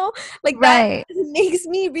 you know? Like that makes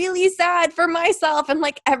me really sad for myself and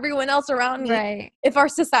like everyone else around me. Right. If our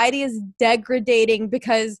society is degrading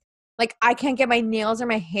because like I can't get my nails or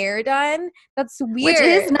my hair done, that's weird. Which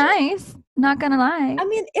is nice, not gonna lie. I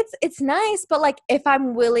mean, it's nice, but like if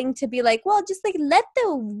I'm willing to be like, well, just like let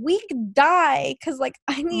the wig die because like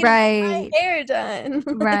I need my hair done.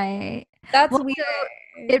 Right. That's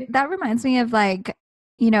weird. That reminds me of like,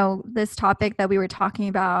 you know, this topic that we were talking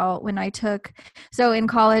about when I took, so in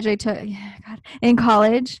college, in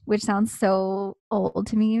college, which sounds so old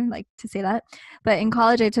to me, like to say that, but in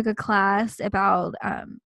college, I took a class about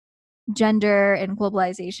gender and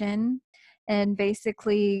globalization. And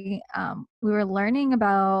basically, we were learning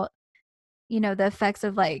about, you know, the effects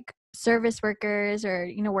of like service workers or,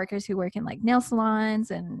 you know, workers who work in like nail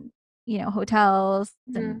salons and, you know, hotels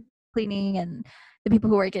and cleaning, and the people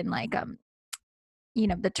who work in like, you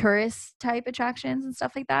know, the tourist type attractions and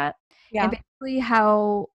stuff like that. Yeah. And basically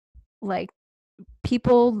how like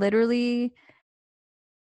people literally,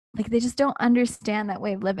 like they just don't understand that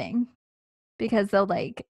way of living because they'll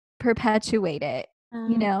like perpetuate it,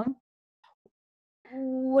 you know?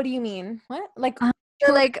 What do you mean? What? Like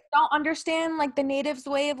don't understand like the natives'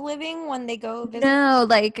 way of living when they go visit? No,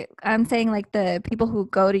 like I'm saying like the people who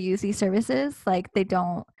go to use these services, like they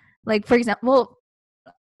don't, like for example,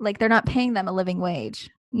 like they're not paying them a living wage,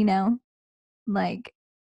 you know? Like,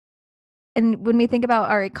 and when we think about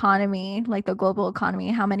our economy, like the global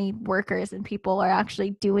economy, how many workers and people are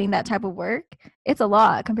actually doing that type of work, it's a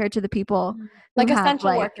lot compared to the people like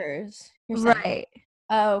essential workers. Right.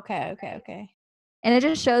 Oh, okay. And it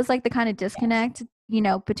just shows like the kind of disconnect, you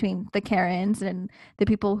know, between the Karens and the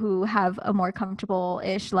people who have a more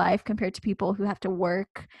comfortable-ish life compared to people who have to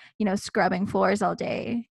work, you know, scrubbing floors all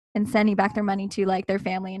day and sending back their money to like their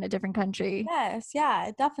family in a different country. Yes,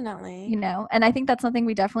 yeah, definitely. You know, and I think that's something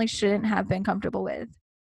we definitely shouldn't have been comfortable with.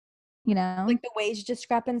 You know, like the wage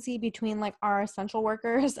discrepancy between like our essential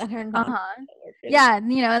workers and our non-essential workers. Yeah,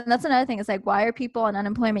 you know, and that's another thing. It's like, why are people on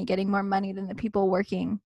unemployment getting more money than the people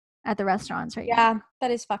working at the restaurants right now? Yeah,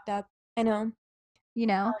 that is fucked up. I know. You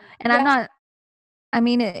know, and I'm not. I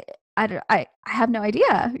mean, I have no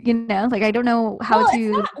idea. You know, like I don't know how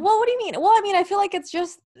to. Well, what do you mean? Well, I mean, I feel like it's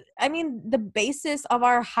just. I mean, the basis of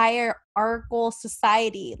our hierarchical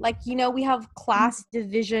society. Like, you know, we have class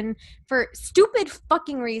division for stupid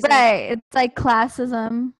fucking reasons. Right. It's like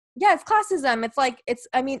classism. Yeah, it's classism. It's like,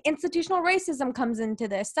 I mean, institutional racism comes into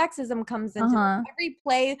this, sexism comes into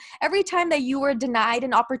this. Every time that you were denied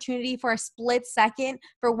an opportunity for one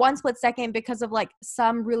split second because of like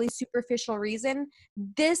some really superficial reason,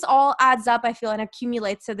 this all adds up, I feel, and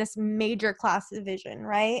accumulates to this major class division,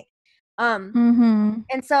 right? And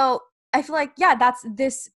so I feel like, yeah, that's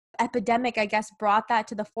this epidemic, I guess, brought that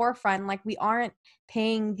to the forefront. Like, we aren't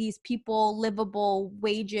paying these people livable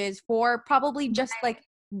wages for probably just like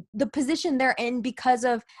the position they're in because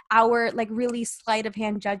of our like really sleight of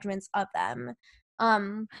hand judgments of them.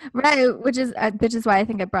 Right, which is why I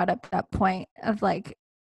think I brought up that point of like,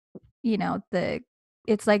 you know,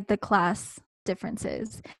 it's like the class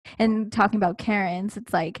differences. And talking about Karens,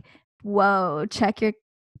 it's like, whoa, check your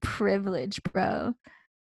privilege, bro.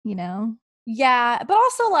 You know? Yeah, but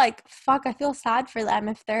also like, fuck, I feel sad for them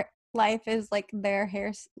if their life is like their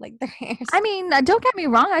hairs, like their hairs. I mean, don't get me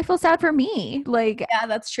wrong, I feel sad for me. Like, yeah,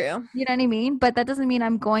 that's true. You know what I mean? But that doesn't mean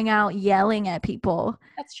I'm going out yelling at people.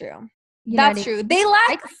 That's true. That's true. They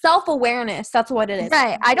lack self-awareness. That's what it is.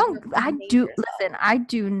 Right. Listen, I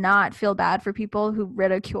do not feel bad for people who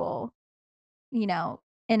ridicule, you know,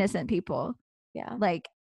 innocent people. Yeah. Like,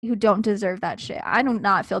 who don't deserve that shit. I do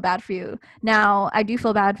not feel bad for you. Now, I do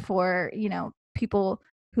feel bad for, you know, people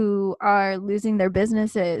who are losing their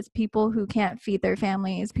businesses, people who can't feed their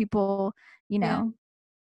families, people, you know.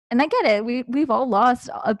 And I get it. We've all lost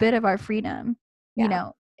a bit of our freedom, you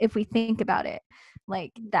know, if we think about it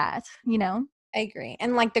like that, you know. I agree.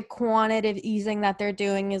 And like the quantitative easing that they're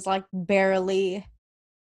doing is like barely,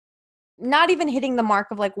 not even hitting the mark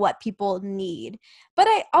of like what people need. But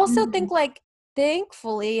I also think like,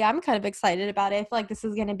 thankfully, I'm kind of excited about it. I feel like this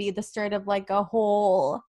is going to be the start of like a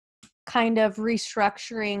whole kind of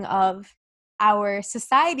restructuring of our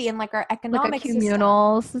society and like our economic like a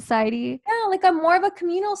communal society. Yeah, like a more of a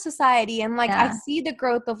communal society. And like I see the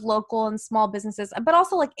growth of local and small businesses, but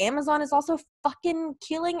also like Amazon is also fucking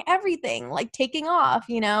killing everything, like taking off,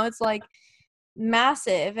 you know. It's like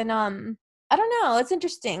massive. And I don't know, it's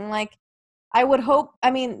interesting. Like, I would hope,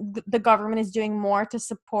 I mean, the government is doing more to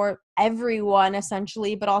support everyone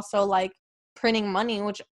essentially, but also like printing money,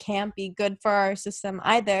 which can't be good for our system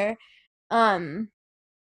either. I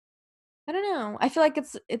don't know. I feel like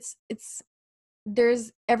it's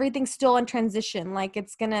there's everything's still in transition. Like,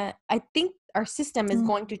 I think our system is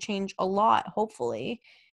going to change a lot, hopefully.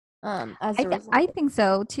 I think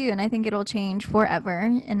so too, and I think it'll change forever.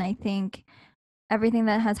 And I think everything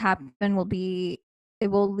that has happened it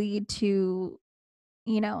will lead to,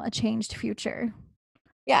 you know, a changed future.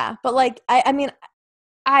 Yeah, but like I mean,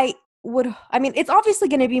 it's obviously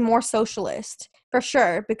going to be more socialist for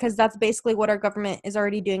sure, because that's basically what our government is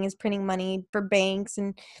already doing, is printing money for banks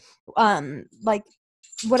and like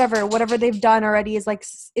whatever they've done already is like,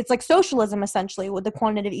 it's like socialism essentially. With the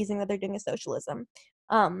quantitative easing that they're doing is socialism.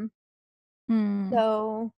 So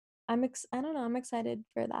I don't know, I'm excited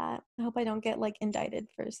for that. I hope I don't get like indicted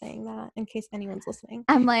for saying that, in case anyone's listening.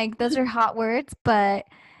 I'm like, those are hot words, but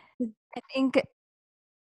I think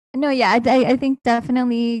no, yeah, I think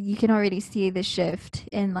definitely you can already see the shift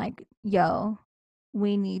in like, yo,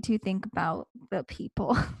 we need to think about the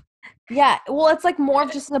people. Yeah, well, it's like more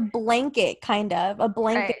of just a blanket of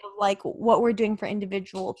like what we're doing for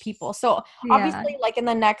individual people. So obviously, like in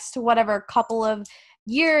the next whatever couple of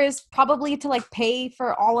years, probably to like pay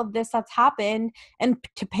for all of this that's happened, and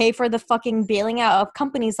to pay for the fucking bailing out of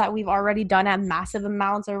companies that we've already done at massive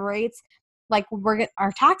amounts of rates. Like,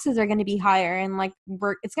 our taxes are going to be higher, and like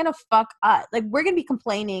it's going to fuck up. Like, we're going to be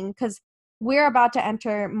complaining because we're about to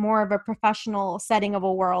enter more of a professional setting of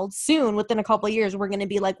a world soon. Within a couple of years, we're going to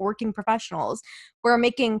be like working professionals. We're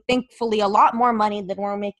making, thankfully, a lot more money than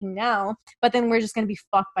we're making now, but then we're just going to be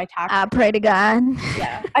fucked by tax rates. I pray to God.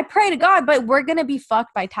 Yeah, I pray to God, but we're going to be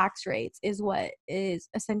fucked by tax rates is what is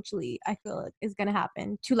essentially, I feel like, is going to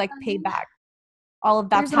happen to like pay back all of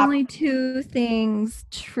that. There's only two things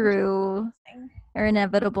true or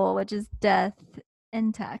inevitable, which is death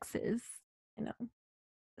and taxes. I know.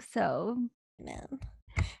 So,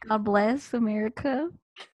 God bless America.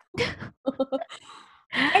 Make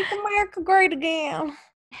America great again.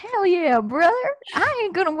 Hell yeah, brother. I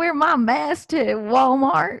ain't gonna wear my mask to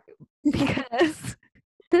Walmart because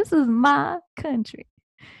this is my country.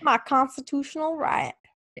 My constitutional right.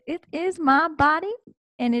 It is my body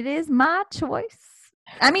and it is my choice.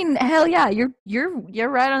 I mean, hell yeah, you're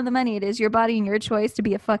right on the money. It is your body and your choice to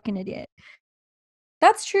be a fucking idiot.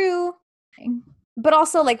 That's true. But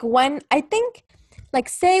also, like, when I think, like,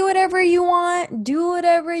 say whatever you want, do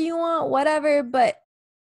whatever you want, whatever, but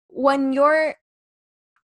when you're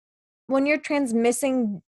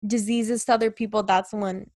transmitting diseases to other people, that's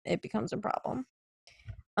when it becomes a problem.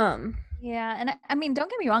 Yeah, and I mean, don't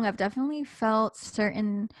get me wrong, I've definitely felt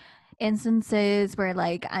certain instances where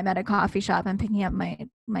like I'm at a coffee shop and picking up my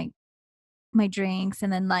drinks,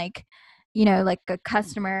 and then like, you know, like a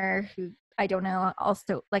customer who I don't know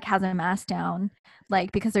also like has a mask down,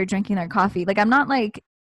 like because they're drinking their coffee. Like I'm not like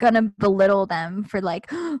gonna belittle them for like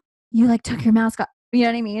you like took your mask off. You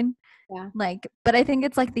know what I mean? Yeah. Like, but I think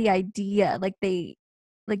it's like the idea, like they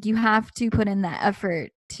like you have to put in that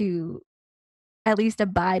effort to at least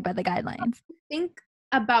abide by the guidelines. Think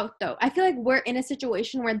about though. I feel like we're in a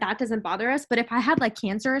situation where that doesn't bother us. But if I had like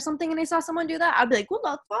cancer or something and I saw someone do that, I'd be like, what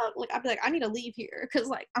the fuck? Like I'd be like, I need to leave here because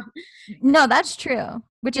like, No, that's true.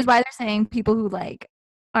 Which is why they're saying people who like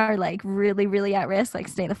are like really, really at risk, like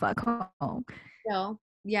stay the fuck home. no,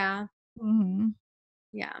 yeah, Mm-hmm.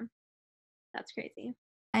 yeah, that's crazy.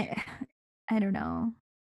 I I don't know.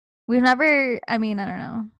 We've never. I mean, I don't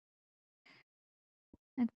know.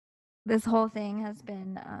 This whole thing has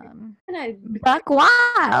been buck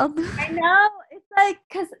wild. I know it's like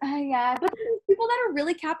because yeah, but there's people that are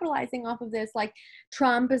really capitalizing off of this. Like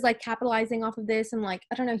Trump is like capitalizing off of this, and like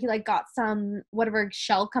I don't know, he like got some whatever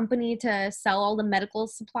shell company to sell all the medical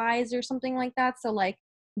supplies or something like that. So like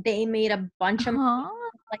they made a bunch of Huh?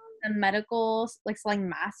 like the medical like selling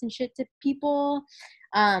masks and shit to people,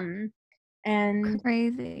 um, and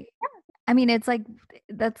Crazy. I mean, it's like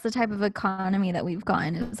that's the type of economy that we've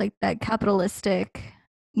gotten. It's like that capitalistic,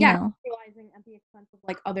 you yeah, know. realizing at the expense of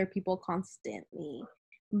like other people constantly,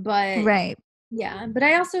 but Right. yeah, but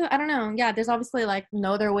I also I don't know. Yeah, there's obviously like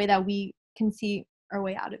no other way that we can see our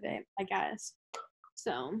way out of it, I guess.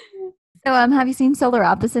 So, So have you seen Solar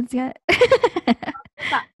Opposites yet?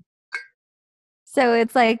 So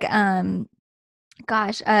it's like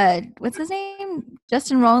gosh, what's his name?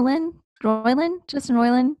 Justin Roiland? Justin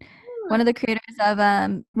Roiland, one of the creators of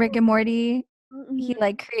Rick and Morty. He mm-hmm.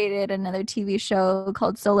 like created another TV show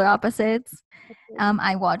called Solar Opposites.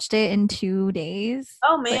 I watched it in 2 days.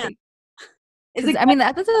 Oh man, Like, is because it I mean the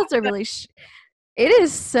episodes are really it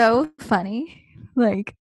is so funny.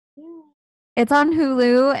 Like good? it's on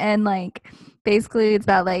Hulu, and like basically it's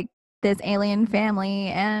about like this alien family,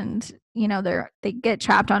 and you know they get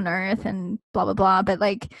trapped on Earth and blah blah blah, but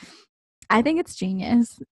like I think it's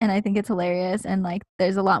genius and I think it's hilarious, and like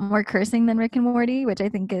there's a lot more cursing than Rick and Morty, which I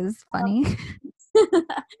think is funny.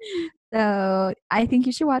 So I think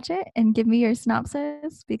you should watch it and give me your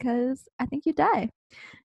synopsis because I think you die.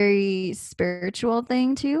 Very spiritual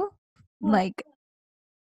thing too. Like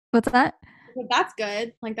what's that? That's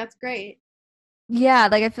good. Like that's great. Yeah,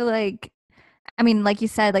 like I feel like I mean, like you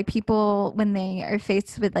said, like people when they are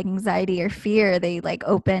faced with like anxiety or fear, they like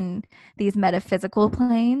open these metaphysical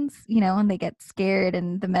planes, you know, and they get scared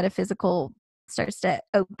and the metaphysical starts to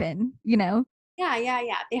open, you know? Yeah, yeah,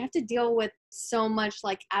 yeah. They have to deal with so much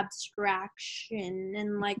like abstraction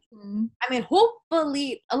and like Mm-hmm. I mean,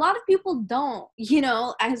 hopefully a lot of people don't,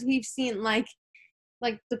 as we've seen like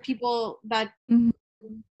the people that Mm-hmm.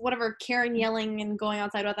 whatever Karen yelling and going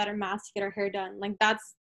outside without her mask to get her hair done. Like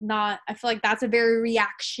that's not I feel like that's a very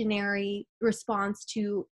reactionary response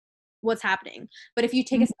to what's happening. But if you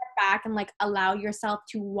take a step back and like allow yourself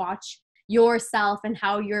to watch yourself and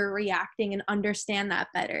how you're reacting and understand that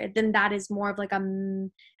better, then that is more of like I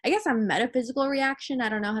guess a metaphysical reaction. I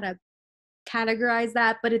don't know how to categorize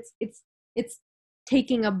that, but it's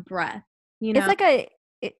taking a breath, you It's know? like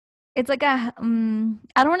it's like a I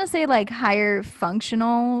don't want to say like higher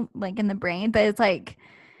functional like in the brain, but it's like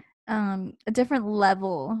a different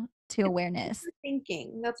level to awareness.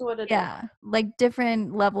 Thinking. That's what it is. Yeah, like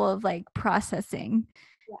different level of like processing,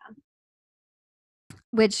 Yeah.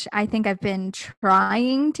 which I think I've been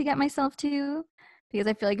trying to get myself to because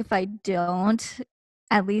I feel like if I don't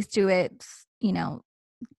at least do it, you know,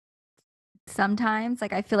 sometimes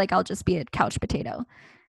like I feel like I'll just be a couch potato,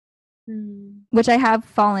 Hmm. which I have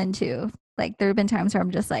fallen to. Like there have been times where I'm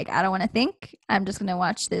just like I don't want to think. I'm just going to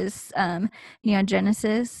watch this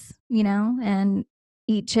Genesis, you know, and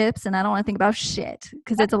eat chips and I don't want to think about shit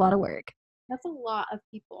because it's a lot of work. That's a lot of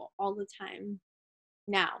people all the time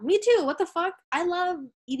now. Me too. What the fuck? I love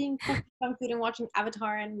eating junk food and watching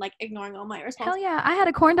Avatar and like ignoring all my Hell responsibilities. yeah, I had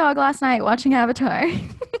a corn dog last night watching Avatar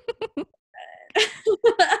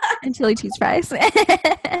and chili cheese fries.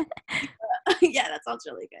 Yeah, that sounds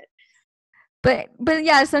really good. But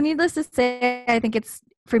yeah, so needless to say, I think it's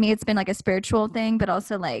for me it's been like a spiritual thing, but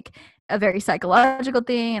also like a very psychological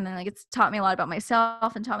thing, and then like it's taught me a lot about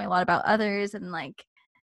myself and taught me a lot about others, and like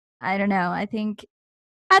I don't know, I think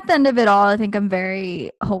at the end of it all, I think I'm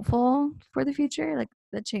very hopeful for the future, like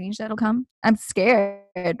the change that'll come. I'm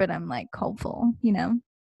scared, but I'm like hopeful, you know.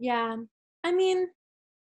 Yeah. I mean,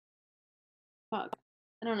 fuck.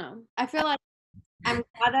 I don't know. I feel like I'm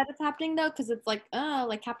glad that it's happening though, because it's like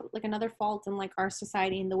like another fault in like our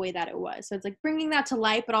society in the way that it was. So it's like bringing that to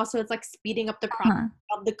light, but also it's like speeding up the process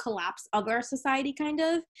of the collapse of our society, kind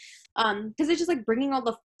of, because it's just like bringing all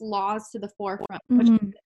the flaws to the forefront. Which,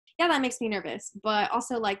 yeah, that makes me nervous, but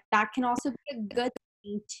also like that can also be a good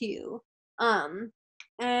thing too. And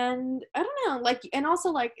I don't know, like, and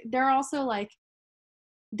also like there are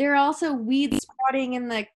also weeds sprouting in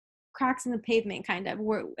the cracks in the pavement, kind of.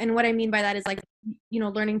 And what I mean by that is like,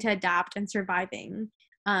 learning to adapt and surviving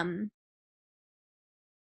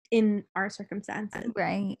in our circumstances.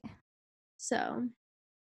 Right. So,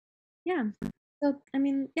 yeah. So, I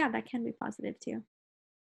mean, yeah, that can be positive too.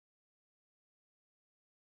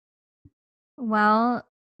 Well,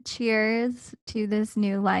 cheers to this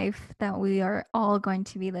new life that we are all going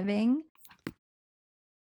to be living.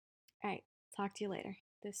 All right. Talk to you later.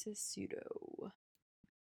 This is Pseudo.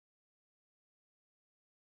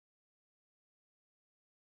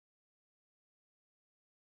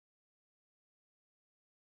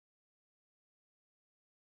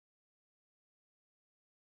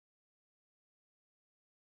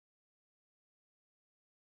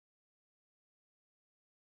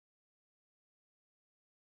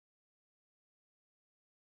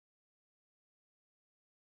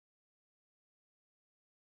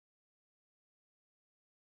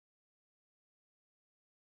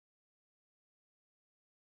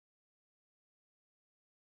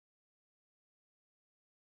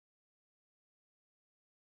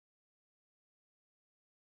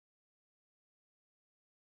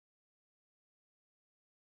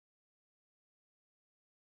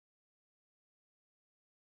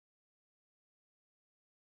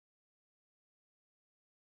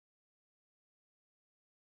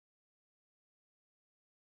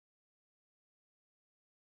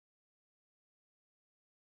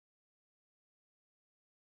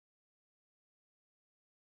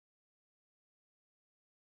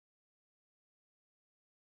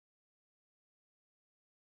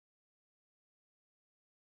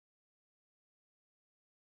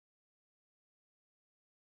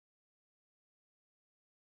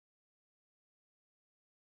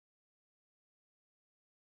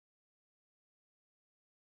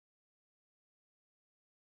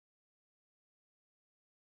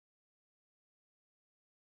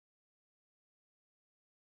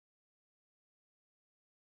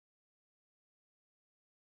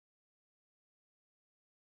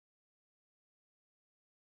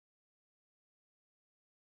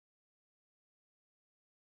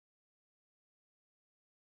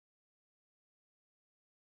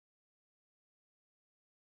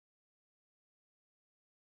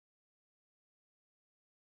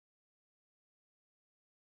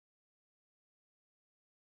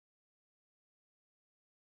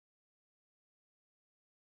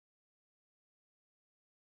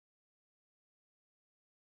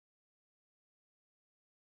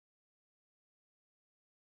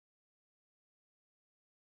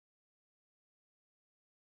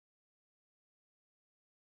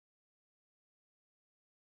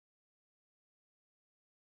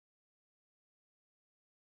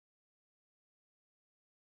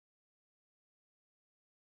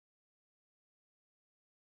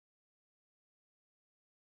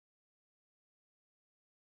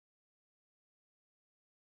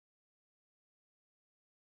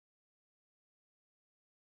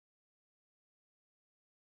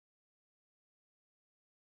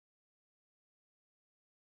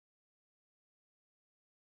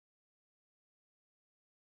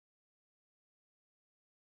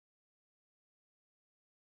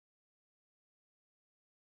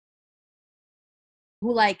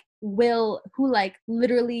 Who like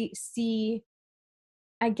literally see,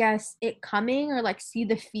 I guess, it coming, or like see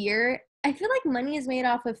the fear. I feel like money is made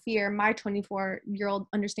off of fear. My 24-year-old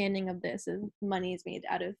understanding of this is money is made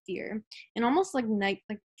out of fear, and almost like I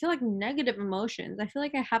feel like negative emotions. I feel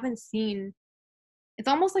like I haven't seen. It's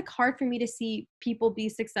almost like hard for me to see people be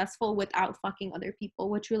successful without fucking other people,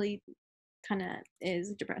 which really kind of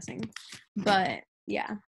is depressing. But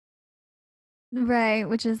yeah. Right,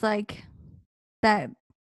 which is like that.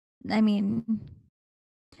 I mean,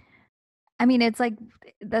 it's like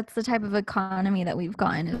that's the type of economy that we've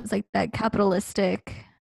gotten. It's like that capitalistic,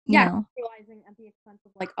 you know. Realizing at the expense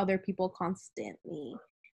of like other people constantly.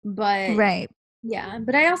 But right. Yeah,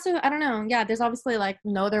 but I don't know. Yeah, there's obviously like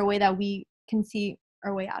no other way that we can see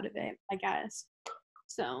our way out of it, I guess.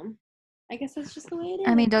 So, I guess that's just the way it is.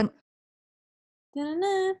 I mean, don't.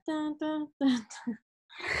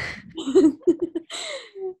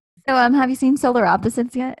 So, have you seen Solar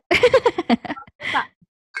Opposites yet?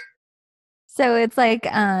 So it's like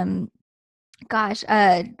Gosh,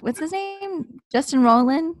 what's his name? Justin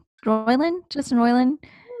Roiland,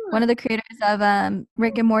 one of the creators of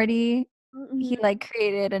Rick and Morty. He like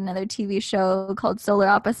created another TV show called Solar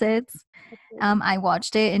Opposites. I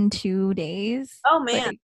watched it in 2 days. Oh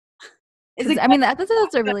man. Like, I mean, the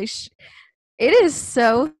episodes are really it is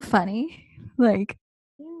so funny. Like,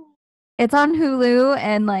 it's on Hulu,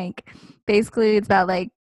 and like basically it's about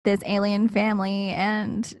like this alien family,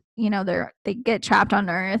 and you know they get trapped on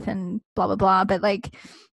Earth and blah blah blah. But like,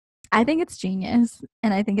 I think it's genius,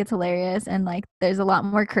 and I think it's hilarious, and like there's a lot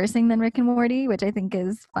more cursing than Rick and Morty, which I think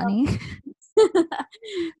is funny.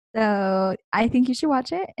 So I think you should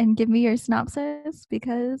watch it and give me your synopsis,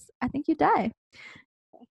 because I think you'd die.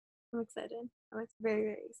 I'm excited. I'm very,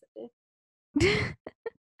 very excited.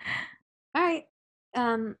 All right.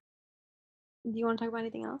 Do you want to talk about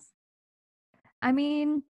anything else? I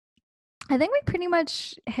mean, I think we pretty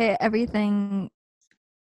much hit everything,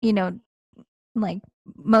 you know, like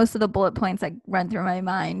most of the bullet points that run through my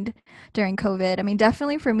mind during COVID. I mean,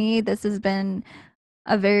 definitely for me, this has been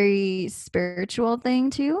a very spiritual thing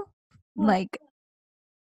too. Like,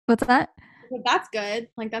 what's that? That's good.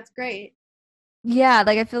 Like, that's great. Yeah,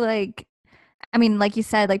 like I feel like, I mean, like you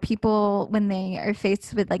said, like people, when they are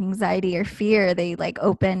faced with like anxiety or fear, they like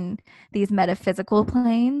open these metaphysical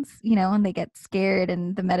planes, you know, and they get scared,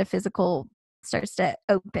 and the metaphysical starts to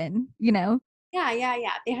open, you know? Yeah.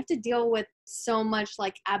 They have to deal with so much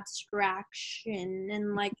like abstraction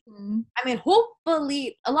and like, I mean,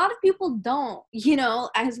 hopefully a lot of people don't, you know,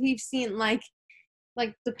 as we've seen, like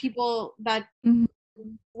the people that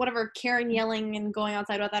whatever, Karen yelling and going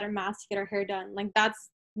outside without her mask to get her hair done. Like, that's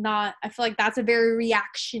not, I feel like that's a very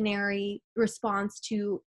reactionary response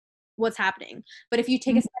to what's happening. But if you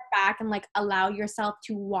take a step back and like allow yourself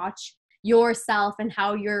to watch yourself and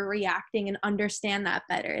how you're reacting and understand that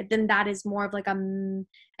better, then that is more of like I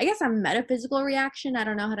guess a metaphysical reaction. I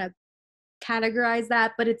don't know how to categorize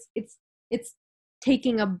that, but it's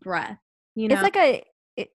taking a breath, you know? It's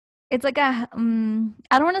like a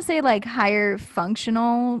I don't want to say like higher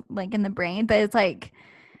functional like in the brain, but it's like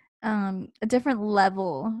a different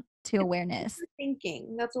level to awareness.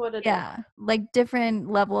 Thinking, that's what it is. Yeah, like different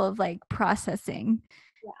level of like processing.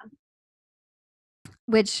 Yeah.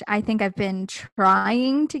 Which I think I've been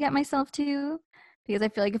trying to get myself to, because I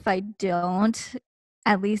feel like if I don't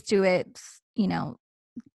at least do it, you know,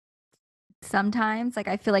 sometimes, like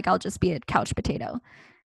I feel like I'll just be a couch potato.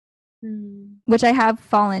 Which I have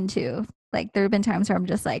fallen to. Like there have been times where I'm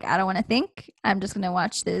just like, I don't want to think. I'm just gonna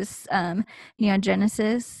watch this Neon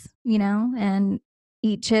Genesis, you know, and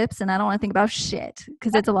eat chips, and I don't want to think about shit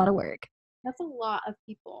because it's a lot of work. That's a lot of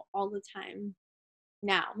people all the time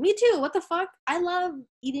now. Me too. What the fuck? I love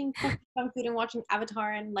eating junk food and watching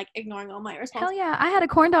Avatar and like ignoring all my responsibilities. Hell yeah. I had a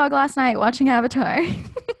corn dog last night watching Avatar.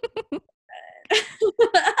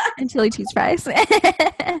 And chili cheese fries. Yeah,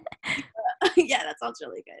 that sounds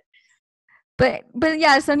really good. But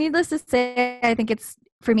yeah, so needless to say, I think it's,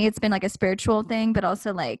 for me, it's been like a spiritual thing, but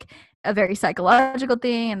also like a very psychological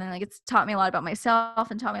thing. And then like it's taught me a lot about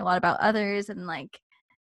myself and taught me a lot about others. And like,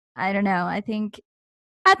 I don't know, I think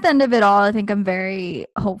at the end of it all, I think I'm very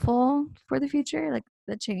hopeful for the future, like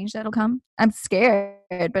the change that'll come. I'm scared,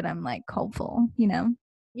 but I'm like hopeful, you know?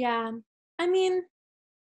 Yeah. I mean,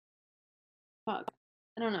 fuck.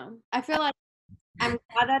 I don't know. I feel like I'm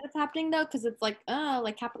glad that it's happening though, because it's like,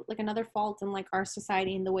 like another fault in like our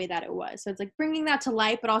society and the way that it was. So it's like bringing that to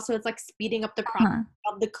light, but also it's like speeding up the process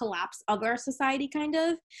of the collapse of our society, kind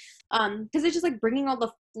of, because it's just like bringing all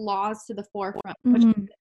the flaws to the forefront. Which,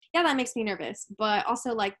 yeah, that makes me nervous, but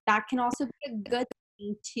also like that can also be a good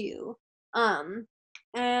thing too. And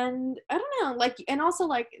I don't know, like, and also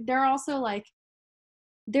like there are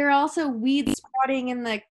also weeds sprouting in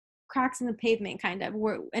the cracks in the pavement, kind of.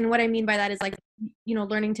 And what I mean by that is like, you know,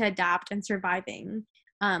 learning to adapt and surviving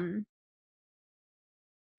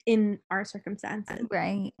in our circumstances.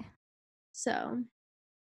 Right. So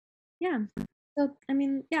yeah. So I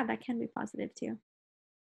mean, yeah, that can be positive too.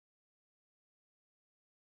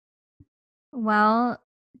 Well,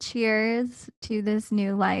 cheers to this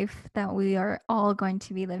new life that we are all going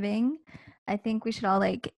to be living. I think we should all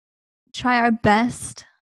like try our best,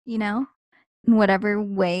 you know, in whatever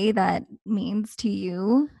way that means to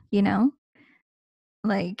you, you know?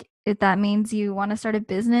 Like if that means you want to start a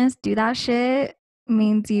business, do that shit.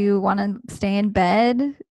 Means you want to stay in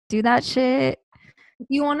bed, do that shit. If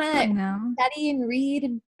you want to study and read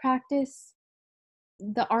and practice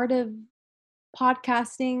the art of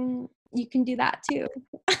podcasting, you can do that too.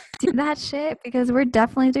 Do that shit, because we're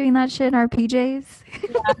definitely doing that shit in our PJs.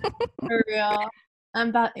 Yeah, for real.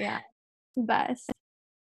 The best.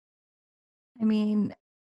 I mean,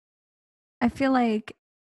 I feel like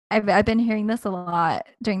I've been hearing this a lot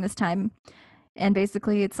during this time, and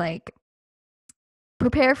basically it's like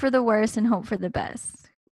prepare for the worst and hope for the best.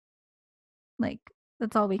 Like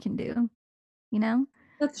that's all we can do, you know?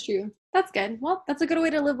 That's true. That's good. Well, that's a good way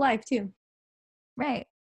to live life too. Right.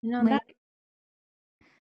 You know that. Like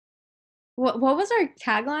What was our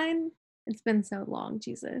tagline? It's been so long,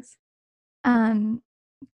 Jesus.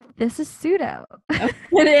 this is pseudo. Oh,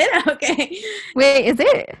 it is? Okay. Wait, is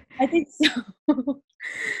it? I think so.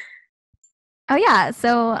 Oh yeah.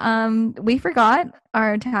 So we forgot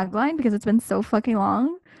our tagline because it's been so fucking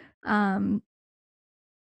long.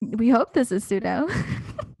 We hope this is pseudo.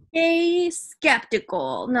 Gay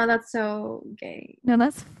skeptical. No, that's so gay. No,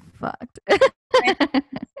 that's fucked.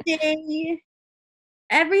 Gay.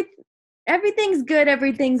 Everything's good,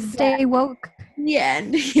 everything's Stay bad. woke. The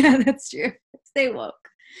end. Yeah, that's true. Stay woke.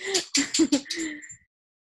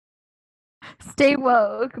 Stay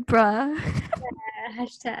woke, bruh. Yeah,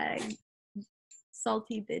 hashtag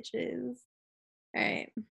salty bitches. All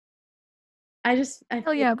right.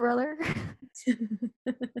 Hell yeah, brother.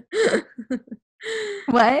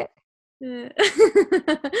 What? This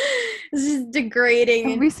is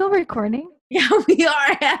degrading. Are we still recording? Yeah, we are.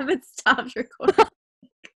 I haven't stopped recording.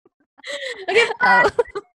 Okay. Oh.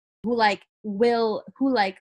 Who